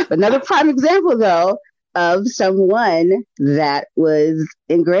 Another prime example, though, of someone that was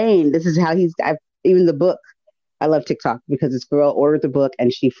ingrained. This is how even the book. I love TikTok because this girl ordered the book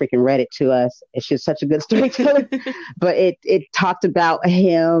and she freaking read it to us. And she's such a good storyteller. But it talked about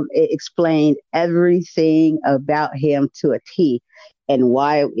him. It explained everything about him to a T and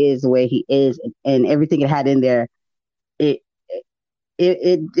why it is the way he is, and everything it had in there. It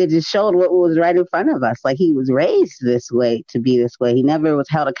just showed what was right in front of us. Like, he was raised this way to be this way. He never was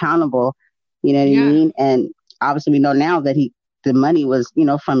held accountable. You know what I mean? And obviously we know now that the money was,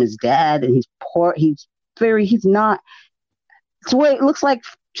 from his dad, and he's poor. He's he's not, it's what it looks like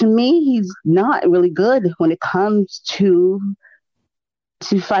to me. He's not really good when it comes to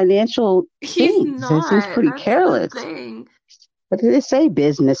financial He's things. It seems not. pretty That's the careless. thing. But did it say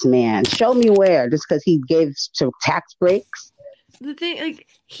businessman? Show me where. Just because he gave some tax breaks. The thing, like,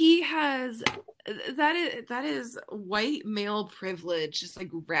 he has that is white male privilege just like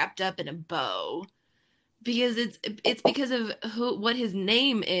wrapped up in a bow, because it's because of what his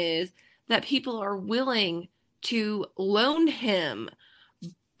name is that people are willing to loan him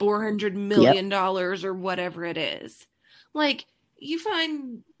 $400 million or whatever it is. Like, you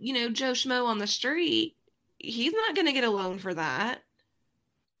find, Joe Schmo on the street, he's not going to get a loan for that.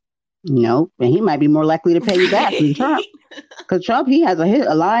 Nope, and he might be more likely to pay you back than Trump. Because Trump, he has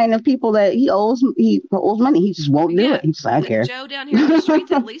a line of people that he owes money. He just won't do it. He's just like, I don't care. Joe down here on the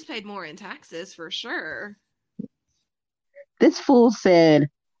streets at least paid more in taxes for sure. This fool said,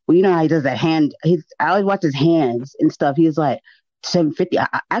 well, you know how he does that hand. I always watch his hands and stuff. He was like, $750.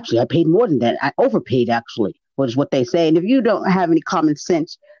 I paid more than that. I overpaid, actually, was what they say. And if you don't have any common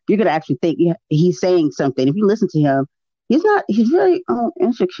sense, you're gonna actually think he's saying something. If you listen to him, he's not. He's very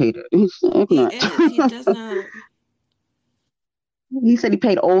educated. He's ignorant. He does not. He said he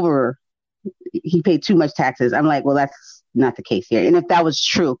paid too much taxes. I'm like, well, that's not the case here. And if that was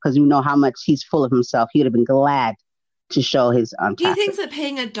true, because you know how much he's full of himself, he would have been glad to show his taxes. He thinks that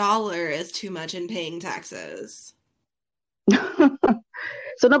paying $1 is too much in paying taxes.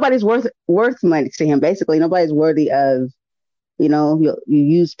 So nobody's worth money to him. Basically, nobody's worthy of, you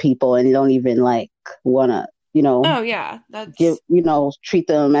use people and you don't even like want to, Oh yeah, that's give, treat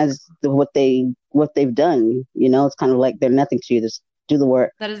them as what they've done. It's kind of like they're nothing to you. Just do the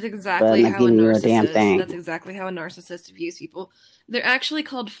work. That is exactly how a narcissist. That's exactly how a narcissist views people. They're actually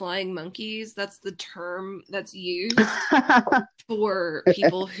called flying monkeys. That's the term that's used for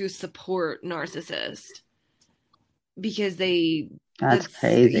people who support narcissists, because that's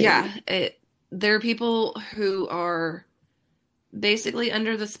crazy. Yeah, there are people who are basically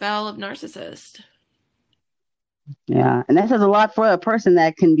under the spell of narcissist. Yeah, and that says a lot for a person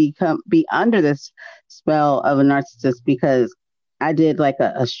that can be under this spell of a narcissist, because I did like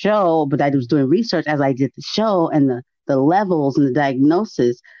a show, but I was doing research as I did the show, and the levels and the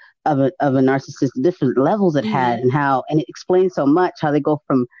diagnosis of a narcissist, the different levels it had, and it explains so much how they go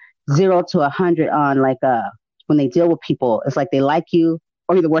from 0 to 100 on like when they deal with people. It's like they like you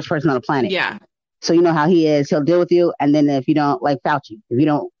or you're the worst person on the planet. Yeah. So you know how he is. He'll deal with you, and then if you don't, like Fauci, if you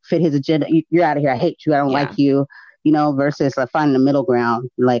don't fit his agenda, you're out of here. I hate you. I don't like you. Versus like finding the middle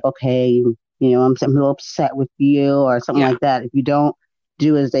ground. Like, okay, I'm a little upset with you or something like that. If you don't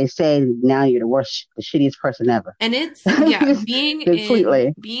do as they say, now you're the shittiest person ever. And it's being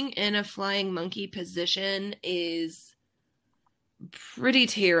in a flying monkey position is pretty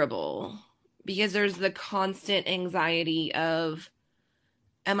terrible, because there's the constant anxiety of,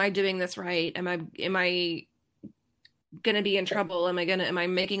 am I doing this right? Am I going to be in trouble? Am I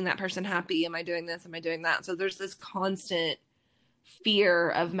making that person happy? Am I doing this? Am I doing that? So there's this constant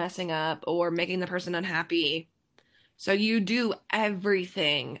fear of messing up or making the person unhappy. So you do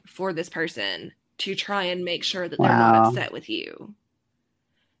everything for this person to try and make sure that they're not upset with you.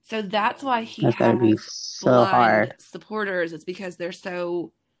 So that's why he has so hard supporters. It's because they're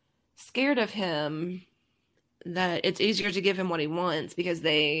so scared of him that it's easier to give him what he wants, because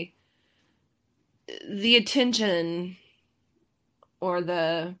the attention or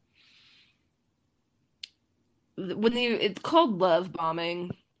it's called love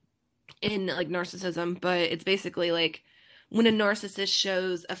bombing in like narcissism, but it's basically like when a narcissist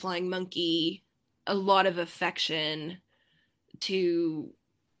shows a flying monkey a lot of affection to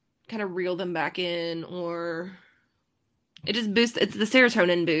kind of reel them back in, or it just boosts, it's the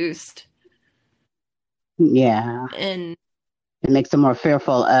serotonin boost. Yeah. And it makes them more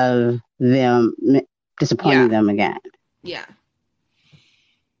fearful of them disappointing them again. Yeah.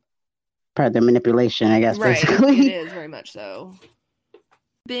 Part of their manipulation, I guess, right. basically. It is very much so.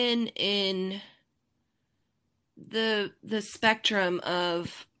 Been in the spectrum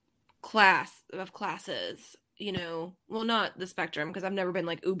of classes, well, not the spectrum, because I've never been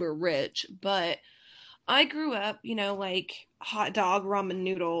like uber rich, but I grew up, like hot dog, ramen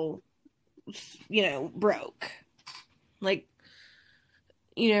noodle, broke. Like,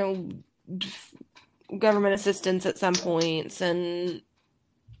 government assistance at some points, and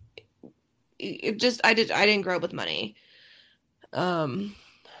it just, I didn't grow up with money. But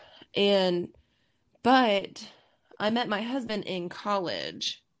I met my husband in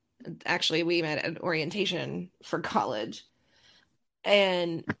college. Actually, we met at orientation for college,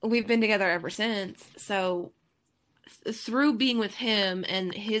 and we've been together ever since. So through being with him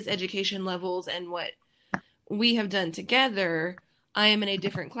and his education levels and what we have done together, I am in a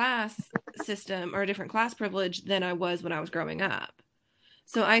different class system or a different class privilege than I was when I was growing up.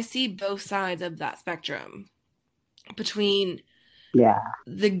 So I see both sides of that spectrum between Yeah.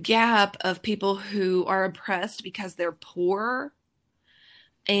 the gap of people who are oppressed because they're poor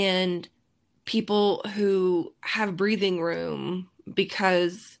and people who have breathing room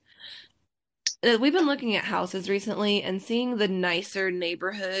because we've been looking at houses recently and seeing the nicer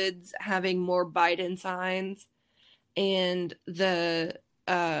neighborhoods having more Biden signs and the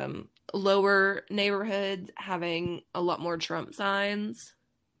lower neighborhoods having a lot more Trump signs.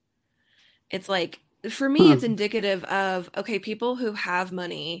 It's like, for me, it's indicative of, okay, people who have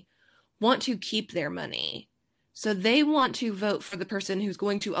money want to keep their money. So they want to vote for the person who's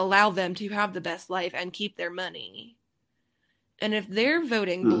going to allow them to have the best life and keep their money. And if they're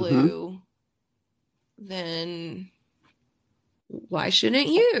voting blue, then why shouldn't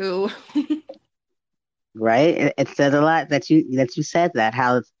you? Right. It says a lot that you said that,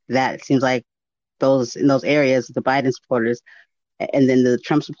 how that seems like those in those areas, the Biden supporters and then the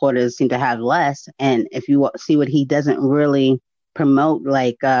Trump supporters seem to have less. And if you see what he doesn't really promote,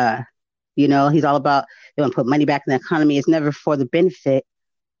 like, he's all about, they want to put money back in the economy. It's never for the benefit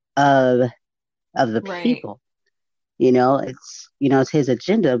of the people. It's his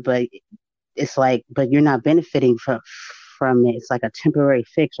agenda, but it's like, but you're not benefiting from it. It's like a temporary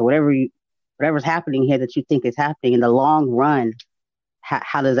fix or whatever's happening here that you think is happening in the long run.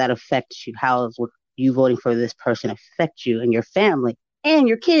 How does that affect you? How does you voting for this person affect you and your family and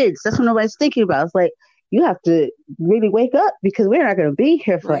your kids? That's what nobody's thinking about. It's like, you have to really wake up because we're not going to be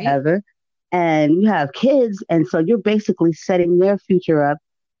here forever. Right. And you have kids. And so you're basically setting their future up,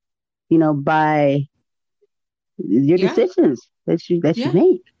 by your decisions that you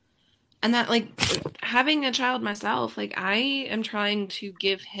make. And that, like, having a child myself, like, I am trying to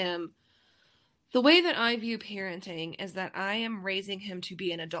give him, the way that I view parenting is that I am raising him to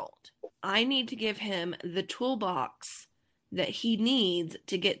be an adult. I need to give him the toolbox that he needs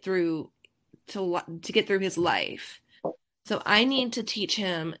to get through his life. So I need to teach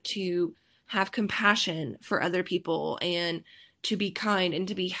him to have compassion for other people and to be kind and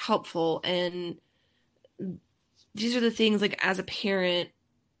to be helpful. And these are the things, like, as a parent,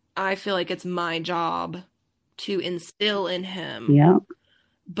 I feel like it's my job to instill in him. Yeah.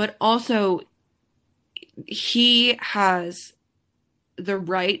 But also, he has the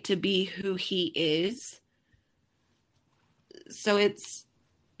right to be who he is. So it's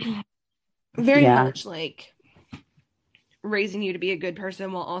very much like raising you to be a good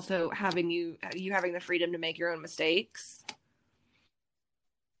person while also having you having the freedom to make your own mistakes.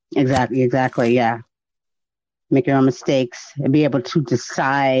 Exactly. Yeah. Make your own mistakes and be able to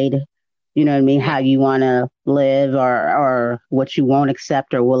decide, you know what I mean, how you want to live or what you won't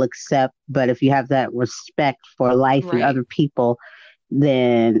accept or will accept. But if you have that respect for life and other people,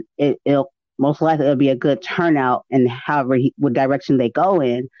 then it'll most likely it'll be a good turnout. And what direction they go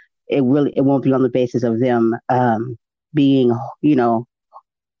in, it won't be on the basis of them being,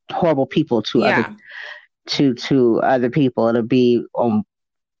 horrible people to other people. It'll be on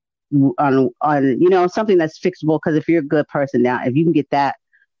something that's fixable. Because if you're a good person now, if you can get that,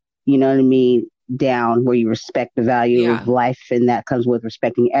 you know what I mean, down where you respect the value of life, and that comes with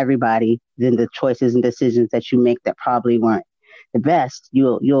respecting everybody, then the choices and decisions that you make that probably weren't the best,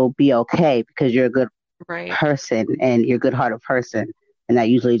 you'll be okay because you're a good person and you're a good-hearted person, and that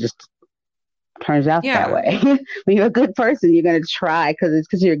usually just turns out that way. When you're a good person, you're going to try,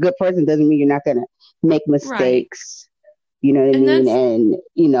 because you're a good person doesn't mean you're not going to make mistakes. You know what I mean?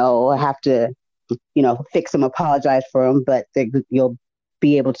 And have to fix them, apologize for them, but you'll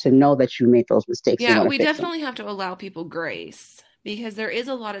be able to know that you made those mistakes. Yeah, we definitely have to allow people grace, because there is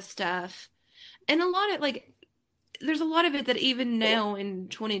a lot of stuff, and a lot of, like, there's a lot of it that even now in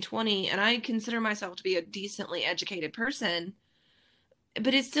 2020, and I consider myself to be a decently educated person,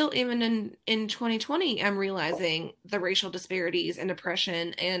 but it's still, even in 2020, I'm realizing the racial disparities and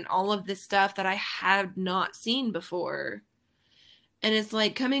oppression and all of this stuff that I had not seen before. And it's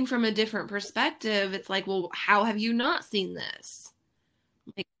like, coming from a different perspective, it's like, well, how have you not seen this?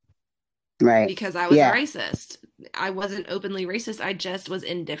 Right. Because I was racist. I wasn't openly racist. I just was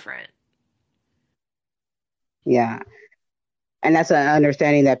indifferent. Yeah. And that's an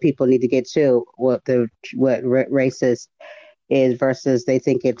understanding that people need to get to, what racist is, versus they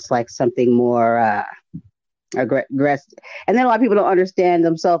think it's like something more aggressive. And then a lot of people don't understand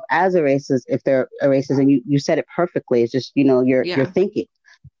themselves as a racist if they're a racist. And you said it perfectly. It's just, you're thinking.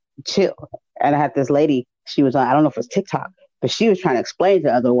 Chill. And I had this lady, she was on, I don't know if it was TikTok, but she was trying to explain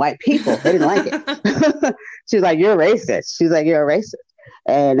to other white people. They didn't like it. She was like, "You're racist." She's like, "You're a racist."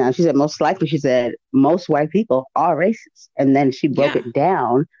 And she said, most likely, she said, most white people are racist. And then she broke Yeah. it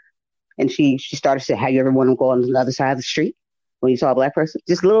down, and she started to say, have you ever wanted to go on the other side of the street when you saw a black person?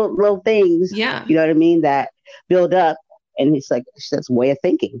 Just little things, Yeah. you know what I mean, that build up. And it's like, that's a way of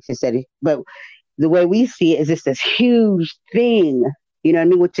thinking. She said, but the way we see it is just this huge thing, you know what I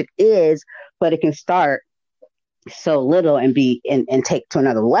mean, which it is, but it can start so little and and take to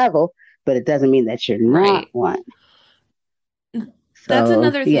another level, but it doesn't mean that you're not Right. one. That's So,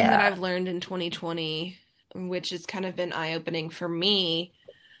 another thing that yeah. I've learned in 2020, which has kind of been eye-opening for me.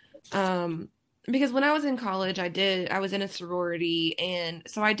 Because when I was in college, I was in a sorority, and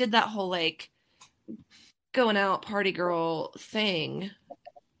so I did that whole like going out party girl thing.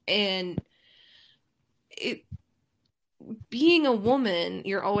 And it being a woman,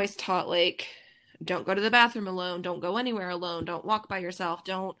 you're always taught like don't go to the bathroom alone, don't go anywhere alone, don't walk by yourself,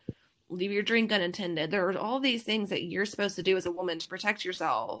 don't leave your drink unattended. There are all these things that you're supposed to do as a woman to protect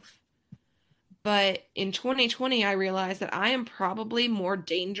yourself. But in 2020, I realized that I am probably more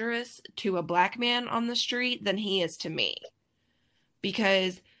dangerous to a black man on the street than he is to me.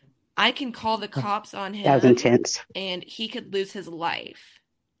 Because I can call the cops on That was him intense. and he could lose his life.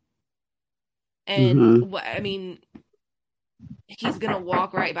 And I mean, he's going to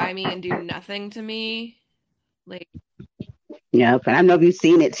walk right by me and do nothing to me. Like, yeah. And I know you've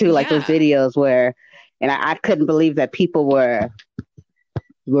seen it too, like yeah. those videos where, and I couldn't believe that people were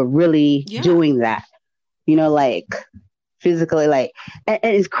really doing that, you know, like physically, like, and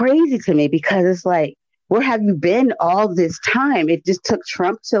it's crazy to me because it's like, where have you been all this time? It just took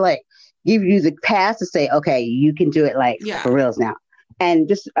Trump to like give you the pass to say, okay, you can do it like for reals now. And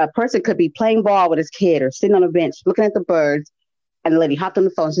just a person could be playing ball with his kid or sitting on a bench looking at the birds, and the lady hopped on the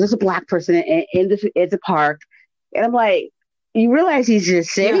phone. So there's a black person in the park. And I'm like, you realize he's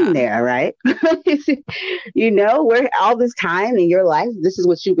just sitting there, right? You know, we're all this time in your life, this is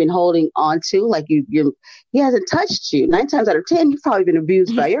what you've been holding on to. Like he hasn't touched you. 9 times out of 10, you've probably been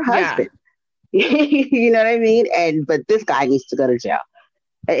abused by your husband. You know what I mean? But this guy needs to go to jail.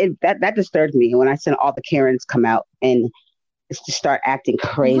 That disturbed me when I seen all the Karens come out and to start acting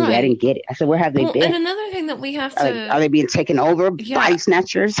crazy. Right. I didn't get it. I said, where have they been? And another thing that we have to... Are they being taken over? Body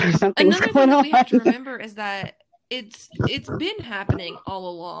snatchers or something? Another thing that we have to remember is that it's been happening all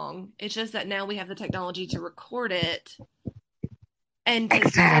along. It's just that now we have the technology to record it and to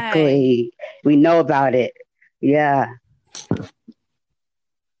say... We know about it. Yeah.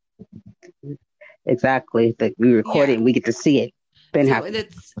 Exactly. That we record it and we get to see it.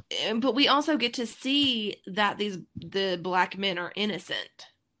 But we also get to see that the black men are innocent.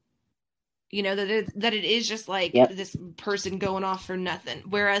 You know, that it is just like this person going off for nothing.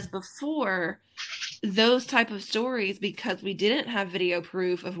 Whereas before, those type of stories, because we didn't have video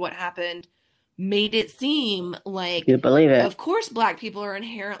proof of what happened, made it seem like, you believe it. Of course, black people are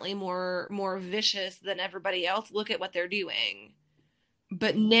inherently more vicious than everybody else. Look at what they're doing.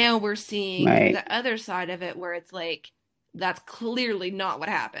 But now we're seeing the other side of it, where it's like, that's clearly not what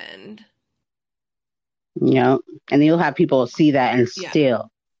happened. Yeah. And you'll have people see that and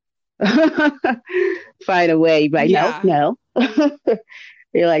still find a way. But no.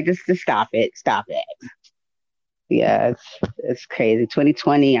 You're like, just stop it. Stop it. Yeah, it's crazy.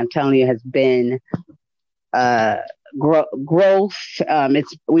 2020, I'm telling you, has been growth.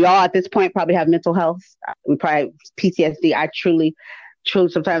 We all at this point probably have mental health. We probably PTSD. I truly,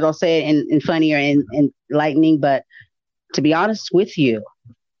 sometimes I'll say it in funny or in lightning, but to be honest with you,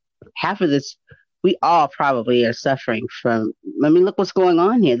 half of this, we all probably are suffering from. I mean, look what's going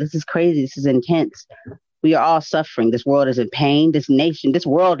on here. This is crazy. This is intense. We are all suffering. This world is in pain. This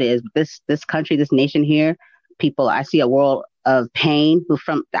world is, this country, this nation here, people, I see a world of pain. Who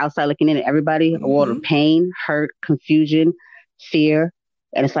from the outside looking in at everybody, a world of pain, hurt, confusion, fear.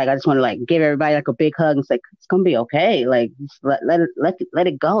 And it's like, I just want to like give everybody like a big hug. It's like, it's going to be okay. Like, let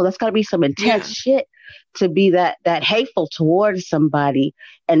it go. That's got to be some intense shit to be that hateful towards somebody.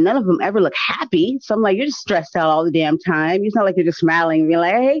 And none of them ever look happy. So I'm like, you're just stressed out all the damn time. It's not like you're just smiling and being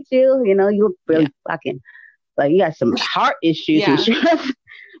like, I hate you. You know, you're really fucking, like, you got some heart issues and shit.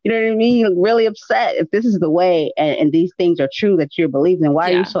 You know what I mean? You look really upset. If this is the way and these things are true that you're believing,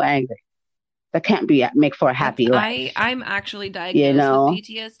 why are you so angry? That can't make for a happy life. I'm actually diagnosed with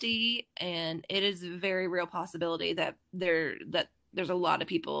PTSD, and it is a very real possibility that there's a lot of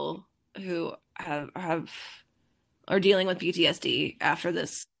people who are dealing with PTSD after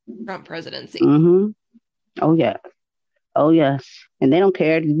this Trump presidency. Mm-hmm. Oh yeah. Oh yes. And they don't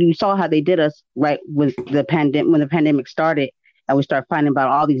care. You saw how they did us right with the pandemic, when the pandemic started, and we started finding about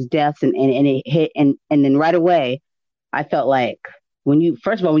all these deaths and it hit and then right away I felt like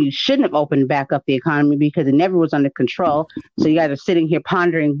first of all, when you shouldn't have opened back up the economy because it never was under control. So you guys are sitting here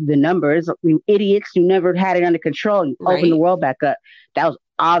pondering the numbers. You idiots, you never had it under control. You opened the world back up. That was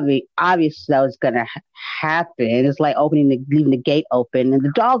obvious that was going to happen. It's like leaving the gate open and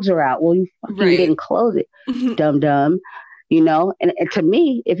the dogs are out. Well, you fucking didn't close it, dumb. And to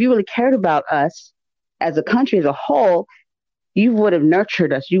me, if you really cared about us as a country as a whole, you would have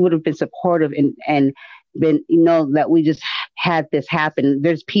nurtured us. You would have been supportive and been, that we just had this happen.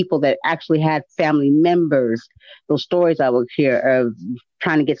 There's people that actually had family members. Those stories I would hear of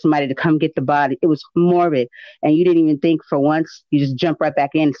trying to get somebody to come get the body. It was morbid. And you didn't even think for once. You just jump right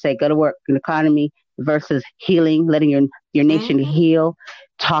back in and say, go to work in the economy versus healing, letting your nation heal,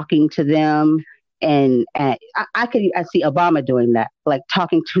 talking to them. And I see Obama doing that, like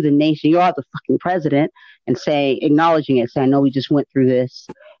talking to the nation. You're all the fucking president and acknowledging it, saying, I know we just went through this.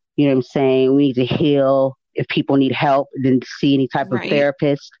 You know what I'm saying? We need to heal. If people need help, didn't see any type of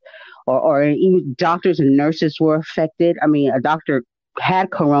therapist or even doctors and nurses were affected. I mean, a doctor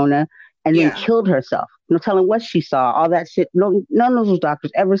had corona and then killed herself. No telling what she saw, all that shit. No, none of those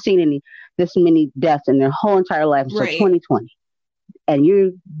doctors ever seen this many deaths in their whole entire life until 2020. And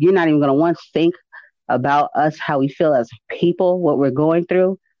you're not even going to once think about us, how we feel as people, what we're going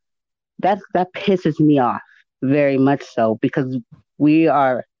through. That pisses me off very much so, because we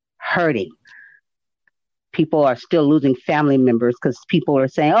are hurting. People are still losing family members because people are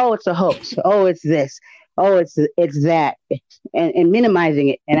saying, oh, it's a hoax. Oh, it's this. Oh, it's that. And minimizing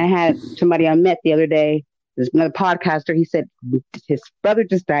it. And I had somebody I met the other day, there's another podcaster, he said his brother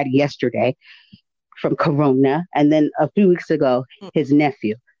just died yesterday from corona. And then a few weeks ago, his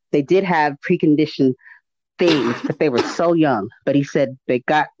nephew. They did have preconditioned things, but they were so young. But he said they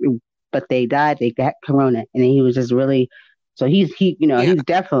died, they got corona. And he was just really, so he's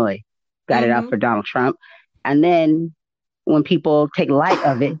definitely got it out for Donald Trump. And then when people take light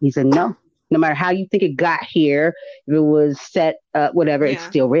of it, he said, no matter how you think it got here, if it was set up, whatever, it's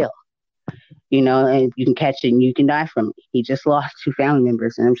still real. And you can catch it and you can die from it. He just lost 2 family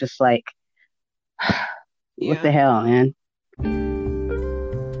members. And I'm just like, what the hell, man?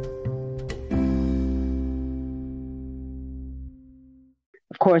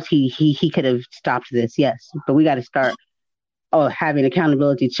 Of course, he could have stopped this, yes. But we got to start having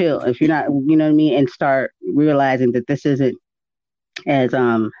accountability too. If you're not, you know what I mean, and start realizing that this isn't as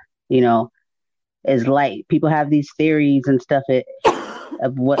as light. People have these theories and stuff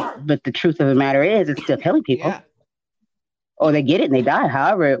of what, but the truth of the matter is, it's still killing people. Or they get it and they die.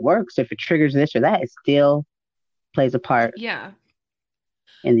 However it works, if it triggers this or that, it still plays a part.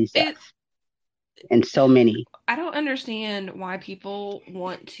 In these deaths. And so many. I don't understand why people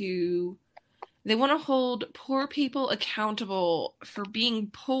want to hold poor people accountable for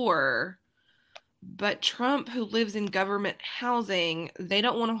being poor, but Trump, who lives in government housing, they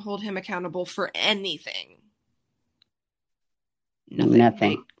don't want to hold him accountable for anything.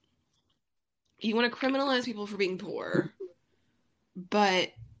 Nothing. You want to criminalize people for being poor, but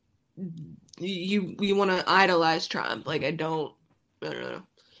you want to idolize Trump. Like, I don't know.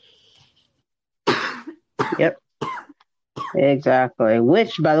 Yep. Exactly.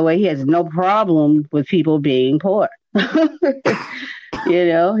 Which, by the way, he has no problem with people being poor.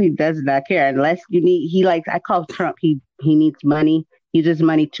 He does not care unless I call Trump, he needs money. He uses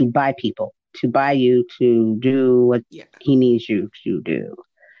money to buy people, to buy you to do what he needs you to do.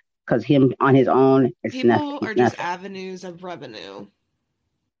 Because him on his own, it's people nothing. People are just avenues of revenue.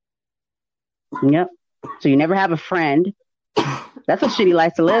 Yep. So you never have a friend. That's a shitty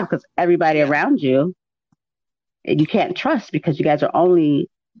life to live, because everybody around you, you can't trust, because you guys are only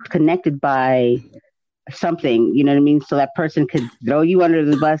connected by something, you know what I mean? So that person could throw you under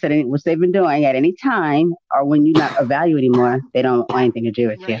the bus at which they've been doing at any time, or when you're not of value anymore, they don't want anything to do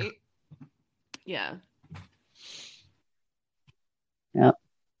with you. Yeah. Yep.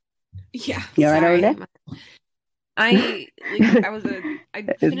 Yeah. You all right over there? I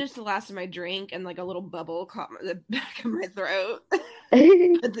finished the last of my drink and like a little bubble caught the back of my throat.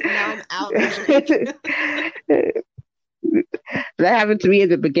 But now I'm out of drink. That happened to me in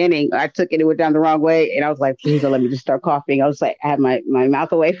the beginning. I took it went down the wrong way, and I was like, please don't let me just start coughing. I was like, I had my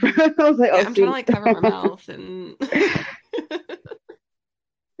mouth away from it. I was like, I'm trying to like cover my mouth, and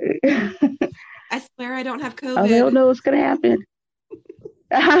I swear I don't have COVID. I don't know what's gonna happen.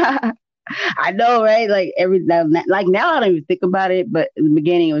 I know, right? Like now I don't even think about it, but in the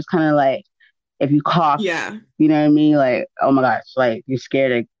beginning it was kind of like, if you cough, you know what I mean? Like, oh my gosh, like you're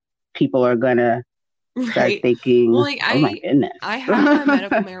scared that people are gonna start thinking, well, like, oh my goodness. I have my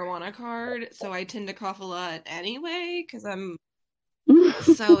medical marijuana card, so I tend to cough a lot anyway, because I'm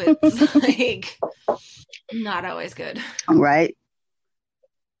so it's like not always good. Right.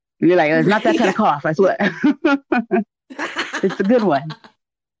 You're like, it's not that kind of Right. cough. I swear, it's a good one.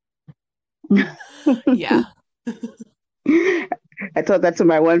 Yeah. I told that to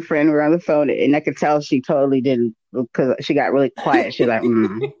my one friend. We were on the phone, and I could tell she totally didn't because she got really quiet. She's like,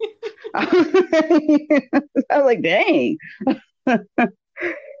 mm. I was like, dang,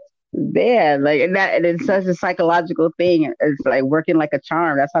 man, like and that, and it's such a psychological thing. It's like working like a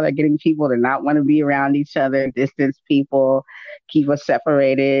charm. That's how they're getting people to not want to be around each other, distance people, keep us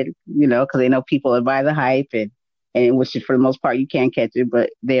separated. Because they know people are by the hype, and which for the most part you can't catch it, but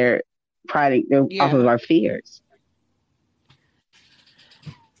they're off of Yeah. our fears.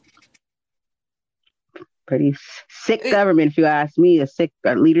 Pretty sick It, government, if you ask me, a sick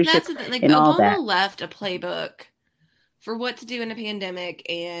leadership that's the thing. Like and all that. Obama left a playbook for what to do in a pandemic,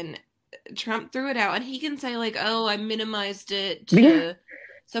 and Trump threw it out, and he can say like, "Oh, I minimized it Yeah. to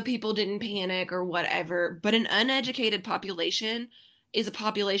so people didn't panic or whatever." But an uneducated population is a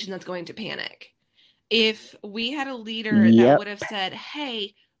population that's going to panic. If we had a leader that Yep. would have said,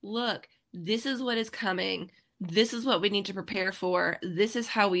 "Hey, look, this is what is coming. This is what we need to prepare for. This is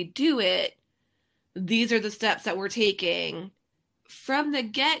how we do it. These are the steps that we're taking." From the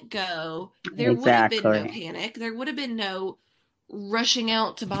get go, there would have been no Exactly. panic. There would have been no rushing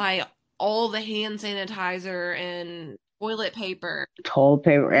out to buy all the hand sanitizer and toilet paper. Toilet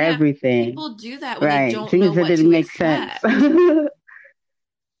paper, Yeah, everything. people do that when they Right. don't Things know that what didn't to make sense. expect.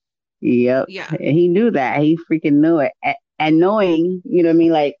 Yep. Yeah. And he knew that. He freaking knew it. And knowing, you know what I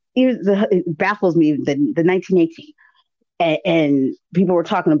mean? Like, it baffles me the 1918. And people were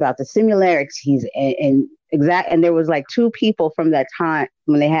talking about the similarities and there was like two people from that time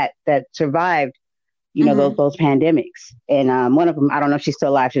when they had that survived Mm-hmm. those pandemics, and one of them, I don't know if she's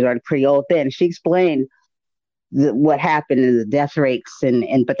still alive, she's already pretty old then. She explained what happened and the death rates,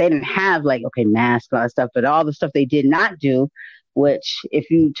 and but they didn't have like, okay, masks and all that stuff, but all the stuff they did not do, which if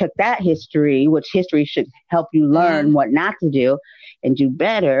you took that history, which history should help you learn Mm-hmm. what not to do and do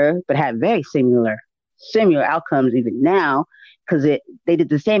better, but have very similar outcomes even now, because they did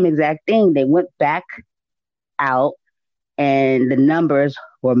the same exact thing. They went back out, and the numbers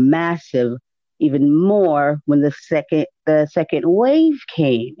were massive, even more when the second wave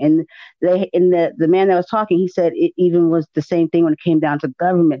came. And the man that was talking, he said it even was the same thing when it came down to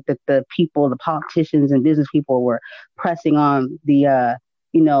government, that the politicians and business people were pressing on the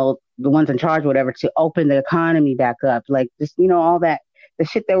ones in charge, or whatever, to open the economy back up, like just all that the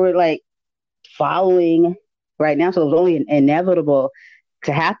shit that we're like following right now. So it was only inevitable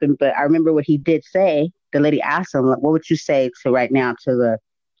to happen. But I remember what he did say. The lady asked him, like, "What would you say to right now to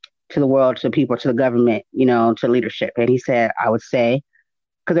the world, to the people, to the government, to leadership?" And he said, "I would say,"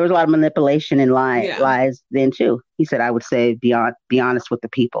 because there was a lot of manipulation and Yeah. lies then too. He said, "I would say be honest with the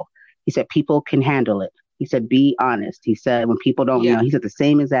people." He said, "People can handle it." He said, "Be honest." He said, "When people don't know," Yeah. he said the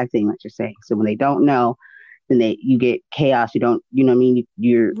same exact thing that you're saying. So when they don't know, then you get chaos. You don't, what I mean,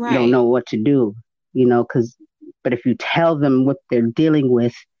 you don't Right. know what to do, because but if you tell them what they're dealing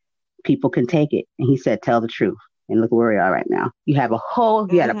with, people can take it. And he said, "Tell the truth." And look where we are right now. You had a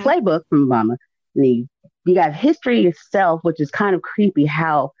Mm-hmm. playbook from Obama. And you got history itself, which is kind of creepy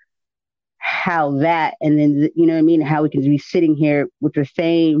how that, and then, what I mean, how we can be sitting here with the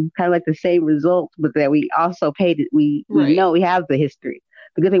same, kind of like the same results, but that we also paid it. We Right. know we have the history.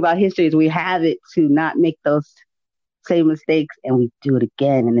 The good thing about history is we have it to not make those same mistakes, and we do it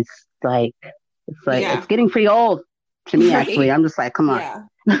again. And it's like it's Yeah. getting pretty old to me, actually. Right. I'm just like, come on. Yeah.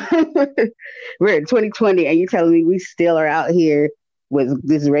 We're in 2020, and you're telling me we still are out here with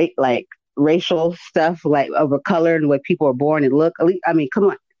this racial stuff, like over color and the way people are born and look. At least, I mean, come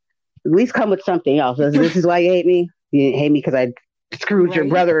on. At least come with something else. This is why you hate me. You hate me because I screwed your Right.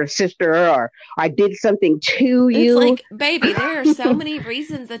 brother or sister, or I did something to It's you. like, baby, there are so many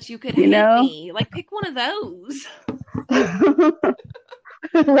reasons that you could you hate know, me. Like, pick one of those.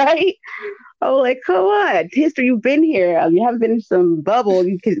 right? Oh, like, come on. History, you've been here. You haven't been in some bubble.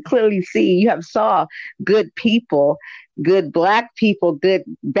 You can clearly see you have saw good people, good black people, good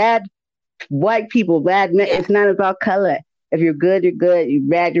bad white people, bad men. Yeah. It's not about color. If you're good, you're good. You're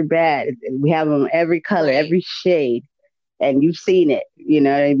bad, you're bad. We have them every color, Right. every shade, and you've seen it. You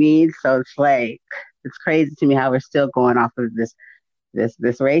know what I mean? So it's like, it's crazy to me how we're still going off of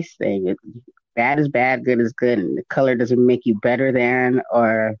this race thing. Bad is bad, good is good, and the color doesn't make you better than,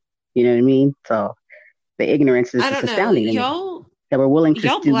 or you know what I mean. So the ignorance is I just don't know. astounding to me, Y'all that we're willing to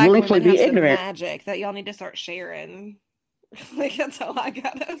y'all black willingly women have be some ignorant. magic that y'all need to start sharing. Like, that's all I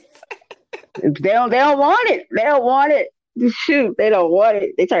gotta say. They don't want it. They don't want it. Shoot, they don't want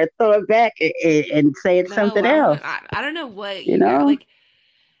it. They try to throw it back and say it's No, something I want else. I don't know what You you got know, like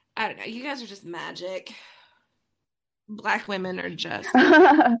I don't know. You guys are just magic. Black women are just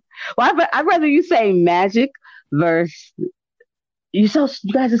Well, I'd rather you say magic versus you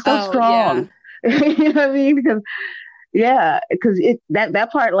guys are so oh yeah, strong. You know what I mean? Because yeah, because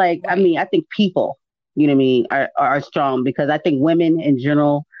that part, like, I right, mean, I think people, you know what I mean, are strong because I think women in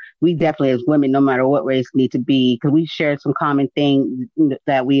general, we definitely as women, no matter what race, need to be because we share some common thing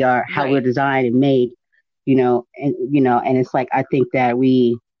that we are how we're right, designed and made, and it's like I think that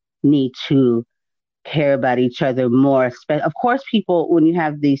we need to care about each other more. Of course, people, when you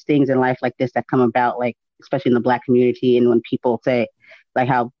have these things in life like this that come about, like especially in the Black community, and when people say like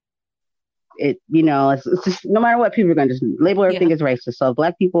how it's just no matter what, people are going to just label everything yeah, as racist. So if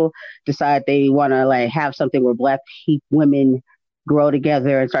Black people decide they want to like have something where women grow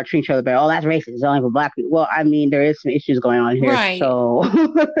together and start treating each other better, oh, that's racist. It's only for Black people. Well, I mean, there is some issues going on here, right, so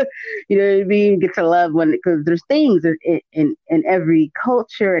you know what I mean. Get to love because there's things in every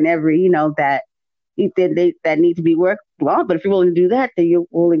culture and every that need to be worked on. But if you're willing to do that, then you're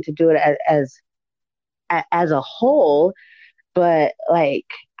willing to do it as a whole. But like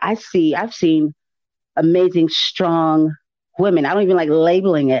I've seen amazing, strong women. I don't even like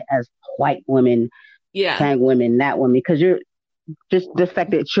labeling it as white women, yeah, Tang women, that woman, because you're just the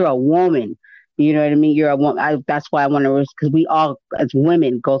fact that you're a woman. You know what I mean? You're a woman. That's why I want to, because we all, as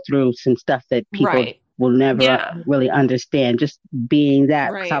women, go through some stuff that people right, will never yeah, really understand. Just being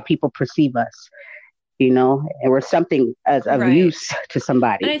that's how right, people perceive us, and we're something as of right. use to And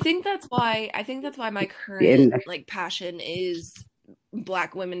somebody. I think that's why my current And like passion is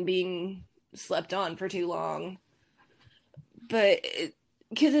Black women being slept on for too long. But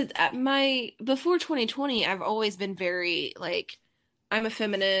because it's at my before 2020, I've always been very like I'm a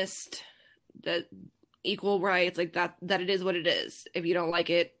feminist, that equal rights, like that it is what it is. If you don't like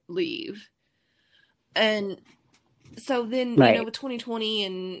it, leave. And so then, right, with 2020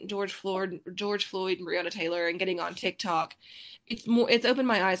 and George Floyd and Breonna Taylor and getting on TikTok, it's opened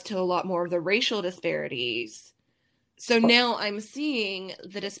my eyes to a lot more of the racial disparities. So now I'm seeing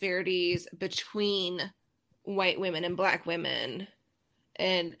the disparities between white women and black women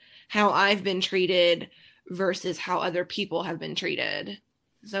and how I've been treated versus how other people have been treated.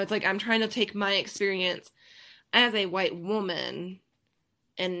 So it's like I'm trying to take my experience as a white woman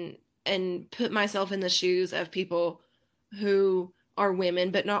and put myself in the shoes of people who are women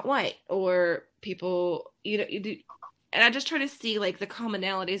but not white, or people and I just try to see like the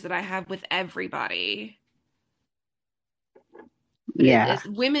commonalities that I have with everybody, but yeah, it's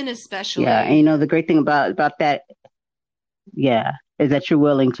women yeah. And especially. the great thing about that, yeah, is that you're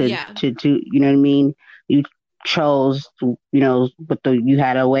willing Yeah, to you know what I mean. You chose, but you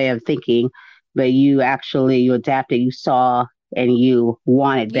had a way of thinking, but you adapted, you saw, and you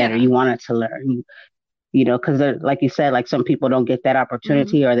wanted better. yeah, You wanted to learn. Because like you said, like some people don't get that mm-hmm.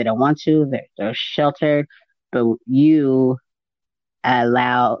 opportunity or they don't want to. They're sheltered, but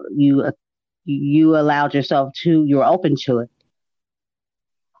allow you you allowed yourself to. You were open to it.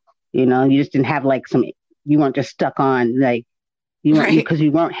 You just didn't have like some. You weren't just stuck on like you weren't Right, because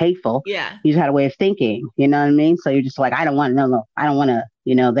you weren't hateful. yeah, You just had a way of thinking. You know what I mean? So you're just like, I don't want to know. No, I don't want to.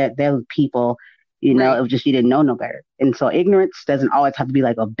 That those people. It right. was just you didn't know no better. And so ignorance doesn't always have to be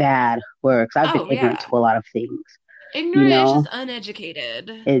like a bad word. Because I've been Oh ignorant yeah, to a lot of things. You ignorant is just know,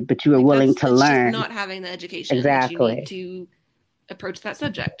 uneducated. but you were Like willing that's to it's just learn. not having the education that you need Exactly. to approach that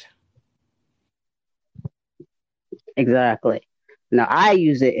subject. Exactly. Now I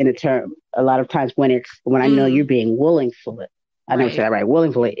use it in a term a lot of times when I know you're Mm, being willingfully. I never said right, that right.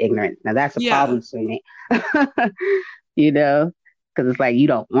 Willingly ignorant. Now that's a yeah, problem to me. you know, because it's like you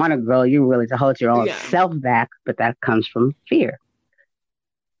don't want to grow. You're willing to hold your own yeah, self back, but that comes from fear.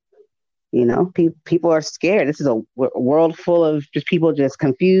 People are scared. This is a world full of just people just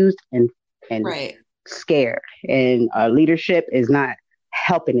confused and right, scared, and our leadership is not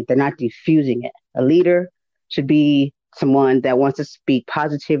helping it. They're not diffusing it. A leader should be someone that wants to speak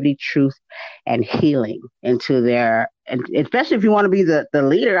positivity, truth, and healing into and especially if you want to be the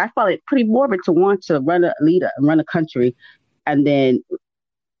leader, I find it pretty morbid to want to run a country and then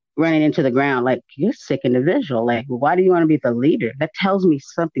running into the ground like you're a sick individual. Like, why do you want to be the leader? That tells me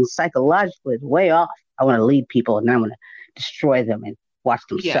something psychologically is way off. I want to lead people and I want to destroy them and watch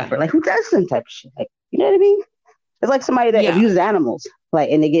them yeah, suffer. Like, who does some type of shit? Like, you know what I mean? It's like somebody that yeah, abuses animals, like,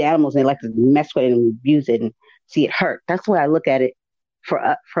 and they get animals and they like to mess with it and abuse it and see it hurt. That's the way I look at it for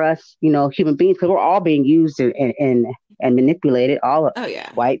us, human beings, because we're all being used and manipulated. All oh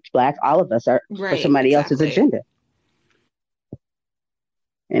yeah, whites, blacks, all of us are for right, somebody else's exactly, agenda,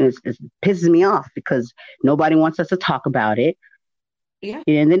 and it pisses me off because nobody wants us to talk about it, yeah,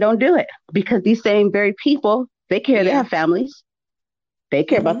 and they don't do it because these same very people they care. They yeah, have families. They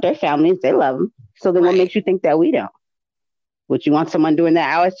care mm-hmm. about their families. They love them. So then, what Right. makes you think that we don't? Would you want someone doing that?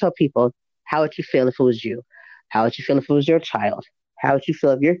 I always tell people, how would you feel if it was you? How would you feel if it was your child? How would you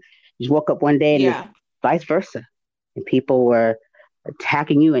feel if you just woke up one day and Yeah. vice versa, and people were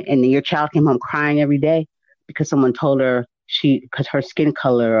attacking you, and your child came home crying every day because someone told her because her skin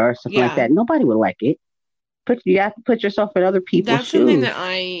color or something like Yeah. that? Nobody would like it. You have to put yourself in other people's That's something shoes. that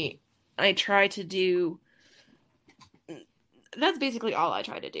I try to do. That's basically all I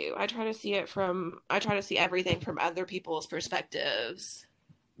try to do. I try to see everything from other people's perspectives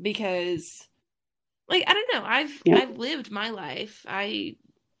because like I don't know, I've lived my life.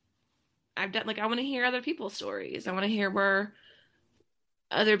 I've done, like, I want to hear other people's stories. I want to hear where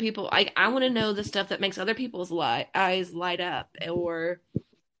other people, I want to know the stuff that makes other people's eyes light up, or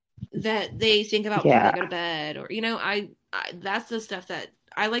that they think about before they go to bed, or I that's the stuff that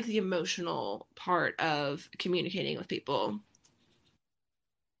I like, the emotional part of communicating with people.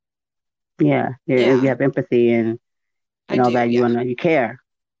 You have empathy and all that. You care,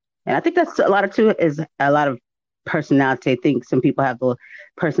 and I think that's a lot of too is a lot of personality. I think some people have the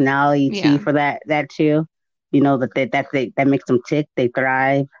personality for that too. That makes them tick. They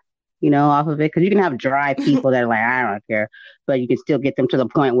thrive, off of it. Because you can have dry people that are like, I don't care, but you can still get them to the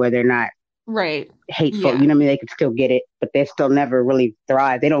point where they're not hateful. Yeah. You know what I mean? They can still get it, but they still never really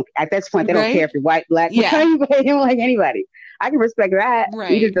thrive. They don't, at this point, they don't care if you're white, black, they don't like anybody. I can respect that.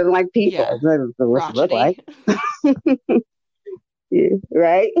 He just doesn't like people. That's what it look like.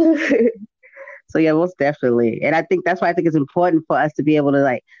 Right? So yeah, most definitely. And I think that's why I think it's important for us to be able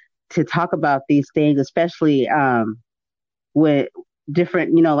to to talk about these things, especially with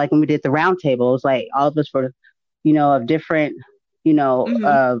different, like when we did the round tables, like all of us were, of different,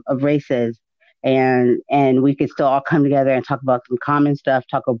 of races, and we could still all come together and talk about some common stuff,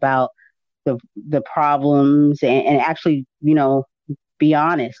 talk about the problems, and actually, be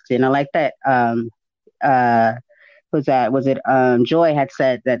honest. And I like that. Was it Joy had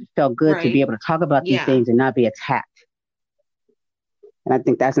said that it felt good to be able to talk about these things and not be attacked. And I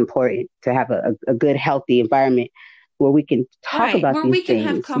think that's important, to have a good, healthy environment where we can talk about where these we can things.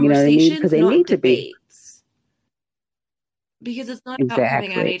 have conversations, Because they not need debates. To be. Because it's not about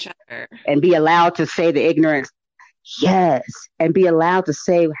coming at each other. And be allowed to say the ignorance. Yes. And be allowed to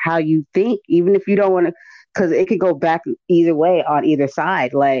say how you think, even if you don't want to, because it could go back either way on either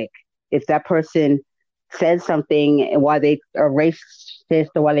side. Like if that person says something and why they are racist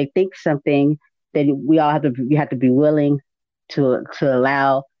or why they think something, then we have to be willing to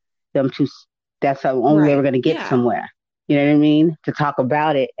allow them to. That's the only way we're going to get somewhere. You know what I mean? To talk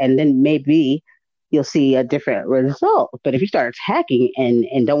about it, and then maybe you'll see a different result. But if you start attacking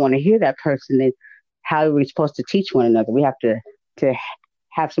and don't want to hear that person, then how are we supposed to teach one another? We have to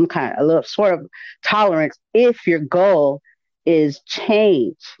have some kind of a little sort of tolerance if your goal is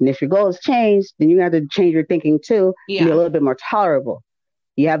change. And if your goal is change, then you have to change your thinking too. Be a little bit more tolerable.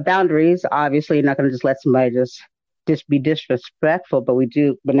 You have boundaries. Obviously, you're not going to just let somebody just be disrespectful, but we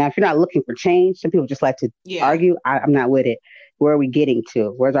do. But now if you're not looking for change, some people just like to argue. I'm not with it. Where are we getting to?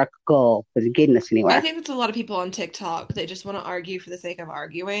 Where's our goal? Is it getting us anywhere? I think that's a lot of people on TikTok. They just want to argue for the sake of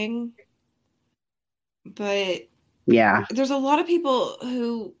arguing. But there's a lot of people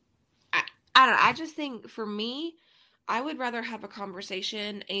who, I don't know. I just think for me, I would rather have a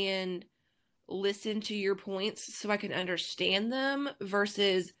conversation and listen to your points so I can understand them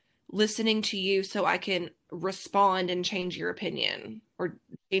versus listening to you so I can respond and change your opinion or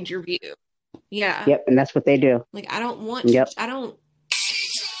change your view. Yeah. Yep, and that's what they do. Like I don't want to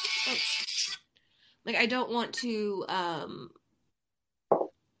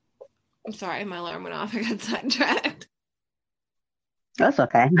I'm sorry, my alarm went off. I got sidetracked. That's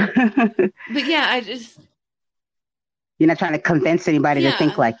okay. But yeah, you're not trying to convince anybody to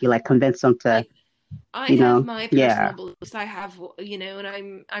think like you, like convince them to I have my personal beliefs. I have,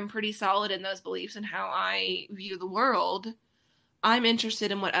 and I'm pretty solid in those beliefs and how I view the world. I'm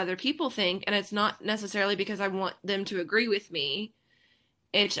interested in what other people think, and it's not necessarily because I want them to agree with me.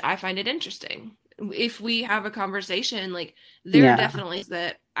 I find it interesting. If we have a conversation, like there are definitely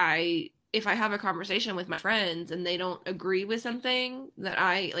that if I have a conversation with my friends and they don't agree with something that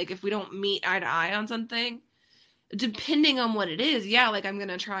if we don't meet eye to eye on something, depending on what it is, like I'm going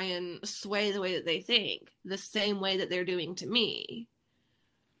to try and sway the way that they think, the same way that they're doing to me.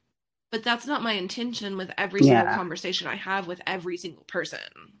 But that's not my intention with every single conversation I have with every single person.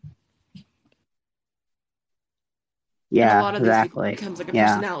 Yeah, and a lot of this becomes like a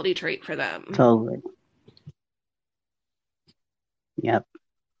personality trait for them. Totally. Yep.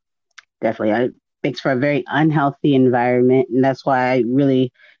 Definitely. It makes for a very unhealthy environment, and that's why I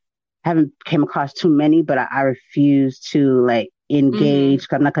really haven't came across too many, but I refuse to engage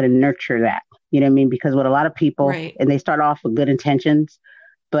because I'm not going to nurture that. You know what I mean? Because with a lot of people, Right. and they start off with good intentions,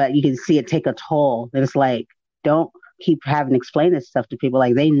 but you can see it take a toll. And it's like, don't keep having to explain this stuff to people.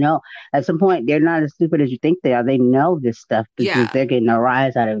 Like they know at some point they're not as stupid as you think they are. They know this stuff. It's just Yeah. they're getting a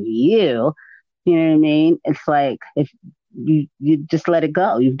rise out of you. You know what I mean? It's like if you just let it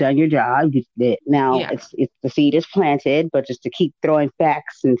go. You've done your job. You did. Now Yeah. it's the seed is planted, but just to keep throwing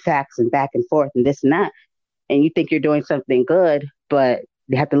facts and back and forth and this and that, and you think you're doing something good, but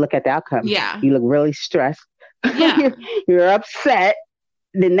you have to look at the outcome. Yeah. You look really stressed. Yeah. You're upset.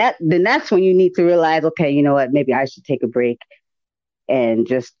 Then that's when you need to realize, okay, you know what? Maybe I should take a break and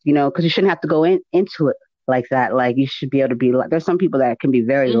just, because you shouldn't have to go into it like that. Like you should be able to be like. There's some people that can be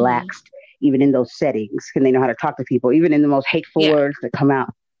very Hmm. laxed even in those settings, and they know how to talk to people, even in the most hateful Yeah. words that come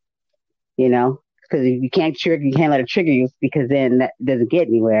out. Because you can't let it trigger you because then that doesn't get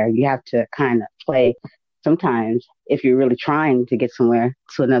anywhere. You have to kind of play sometimes if you're really trying to get somewhere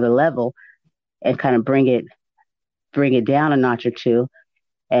to another level and kind of bring it down a notch or two.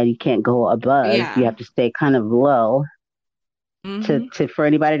 And you can't go above. You Yeah. have to stay kind of low Hmm. to for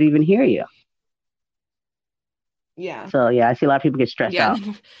anybody to even hear you. Yeah. So yeah, I see a lot of people get stressed Yeah. out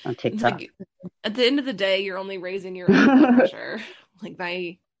on It's TikTok. like at the end of the day, you're only raising your own blood pressure, like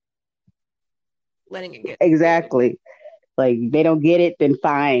by letting it get to you. Exactly. Like they don't get it, then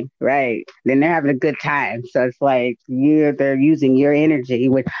fine, right? Then they're having a good time. So it's like they're using your energy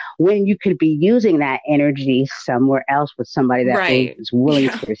when you could be using that energy somewhere else with somebody that Right. is willing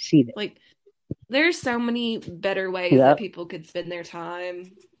Yeah. to receive it. Like there's so many better ways that Yep. people could spend their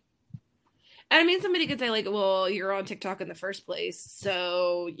time. And I mean, somebody could say, like, well, you're on TikTok in the first place,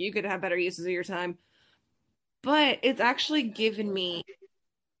 so you could have better uses of your time. But it's actually given me,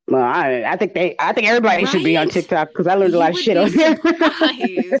 Well, I think everybody should be on right? TikTok because I learned a You lot of would shit be on there.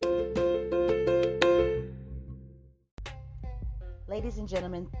 surprised. Ladies and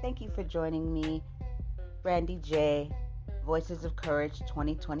gentlemen, thank you for joining me, Brandy J, Voices of Courage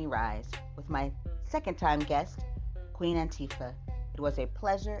 2020 Rise, with my second time guest, Queen Antifa. It was a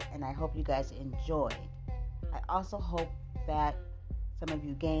pleasure, and I hope you guys enjoyed. I also hope that some of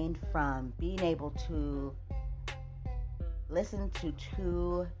you gained from being able to listen to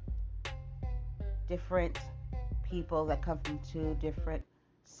two different people that come from two different,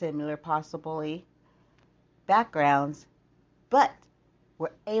 similar, possibly, backgrounds, but we're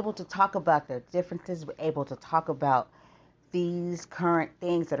able to talk about their differences. We're able to talk about these current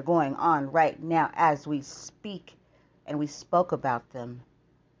things that are going on right now as we speak, and we spoke about them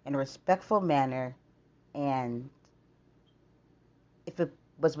in a respectful manner. And if it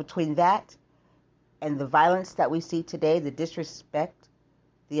was between that and the violence that we see today, the disrespect,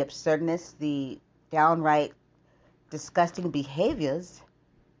 the absurdness, the downright disgusting behaviors,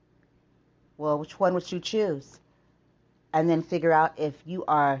 well, which one would you choose? And then figure out if you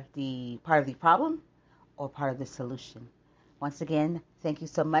are the part of the problem or part of the solution. Once again, thank you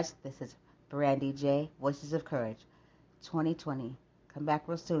so much. This is Brandy J, Voices of Courage 2020. Come back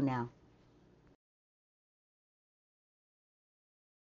real soon now.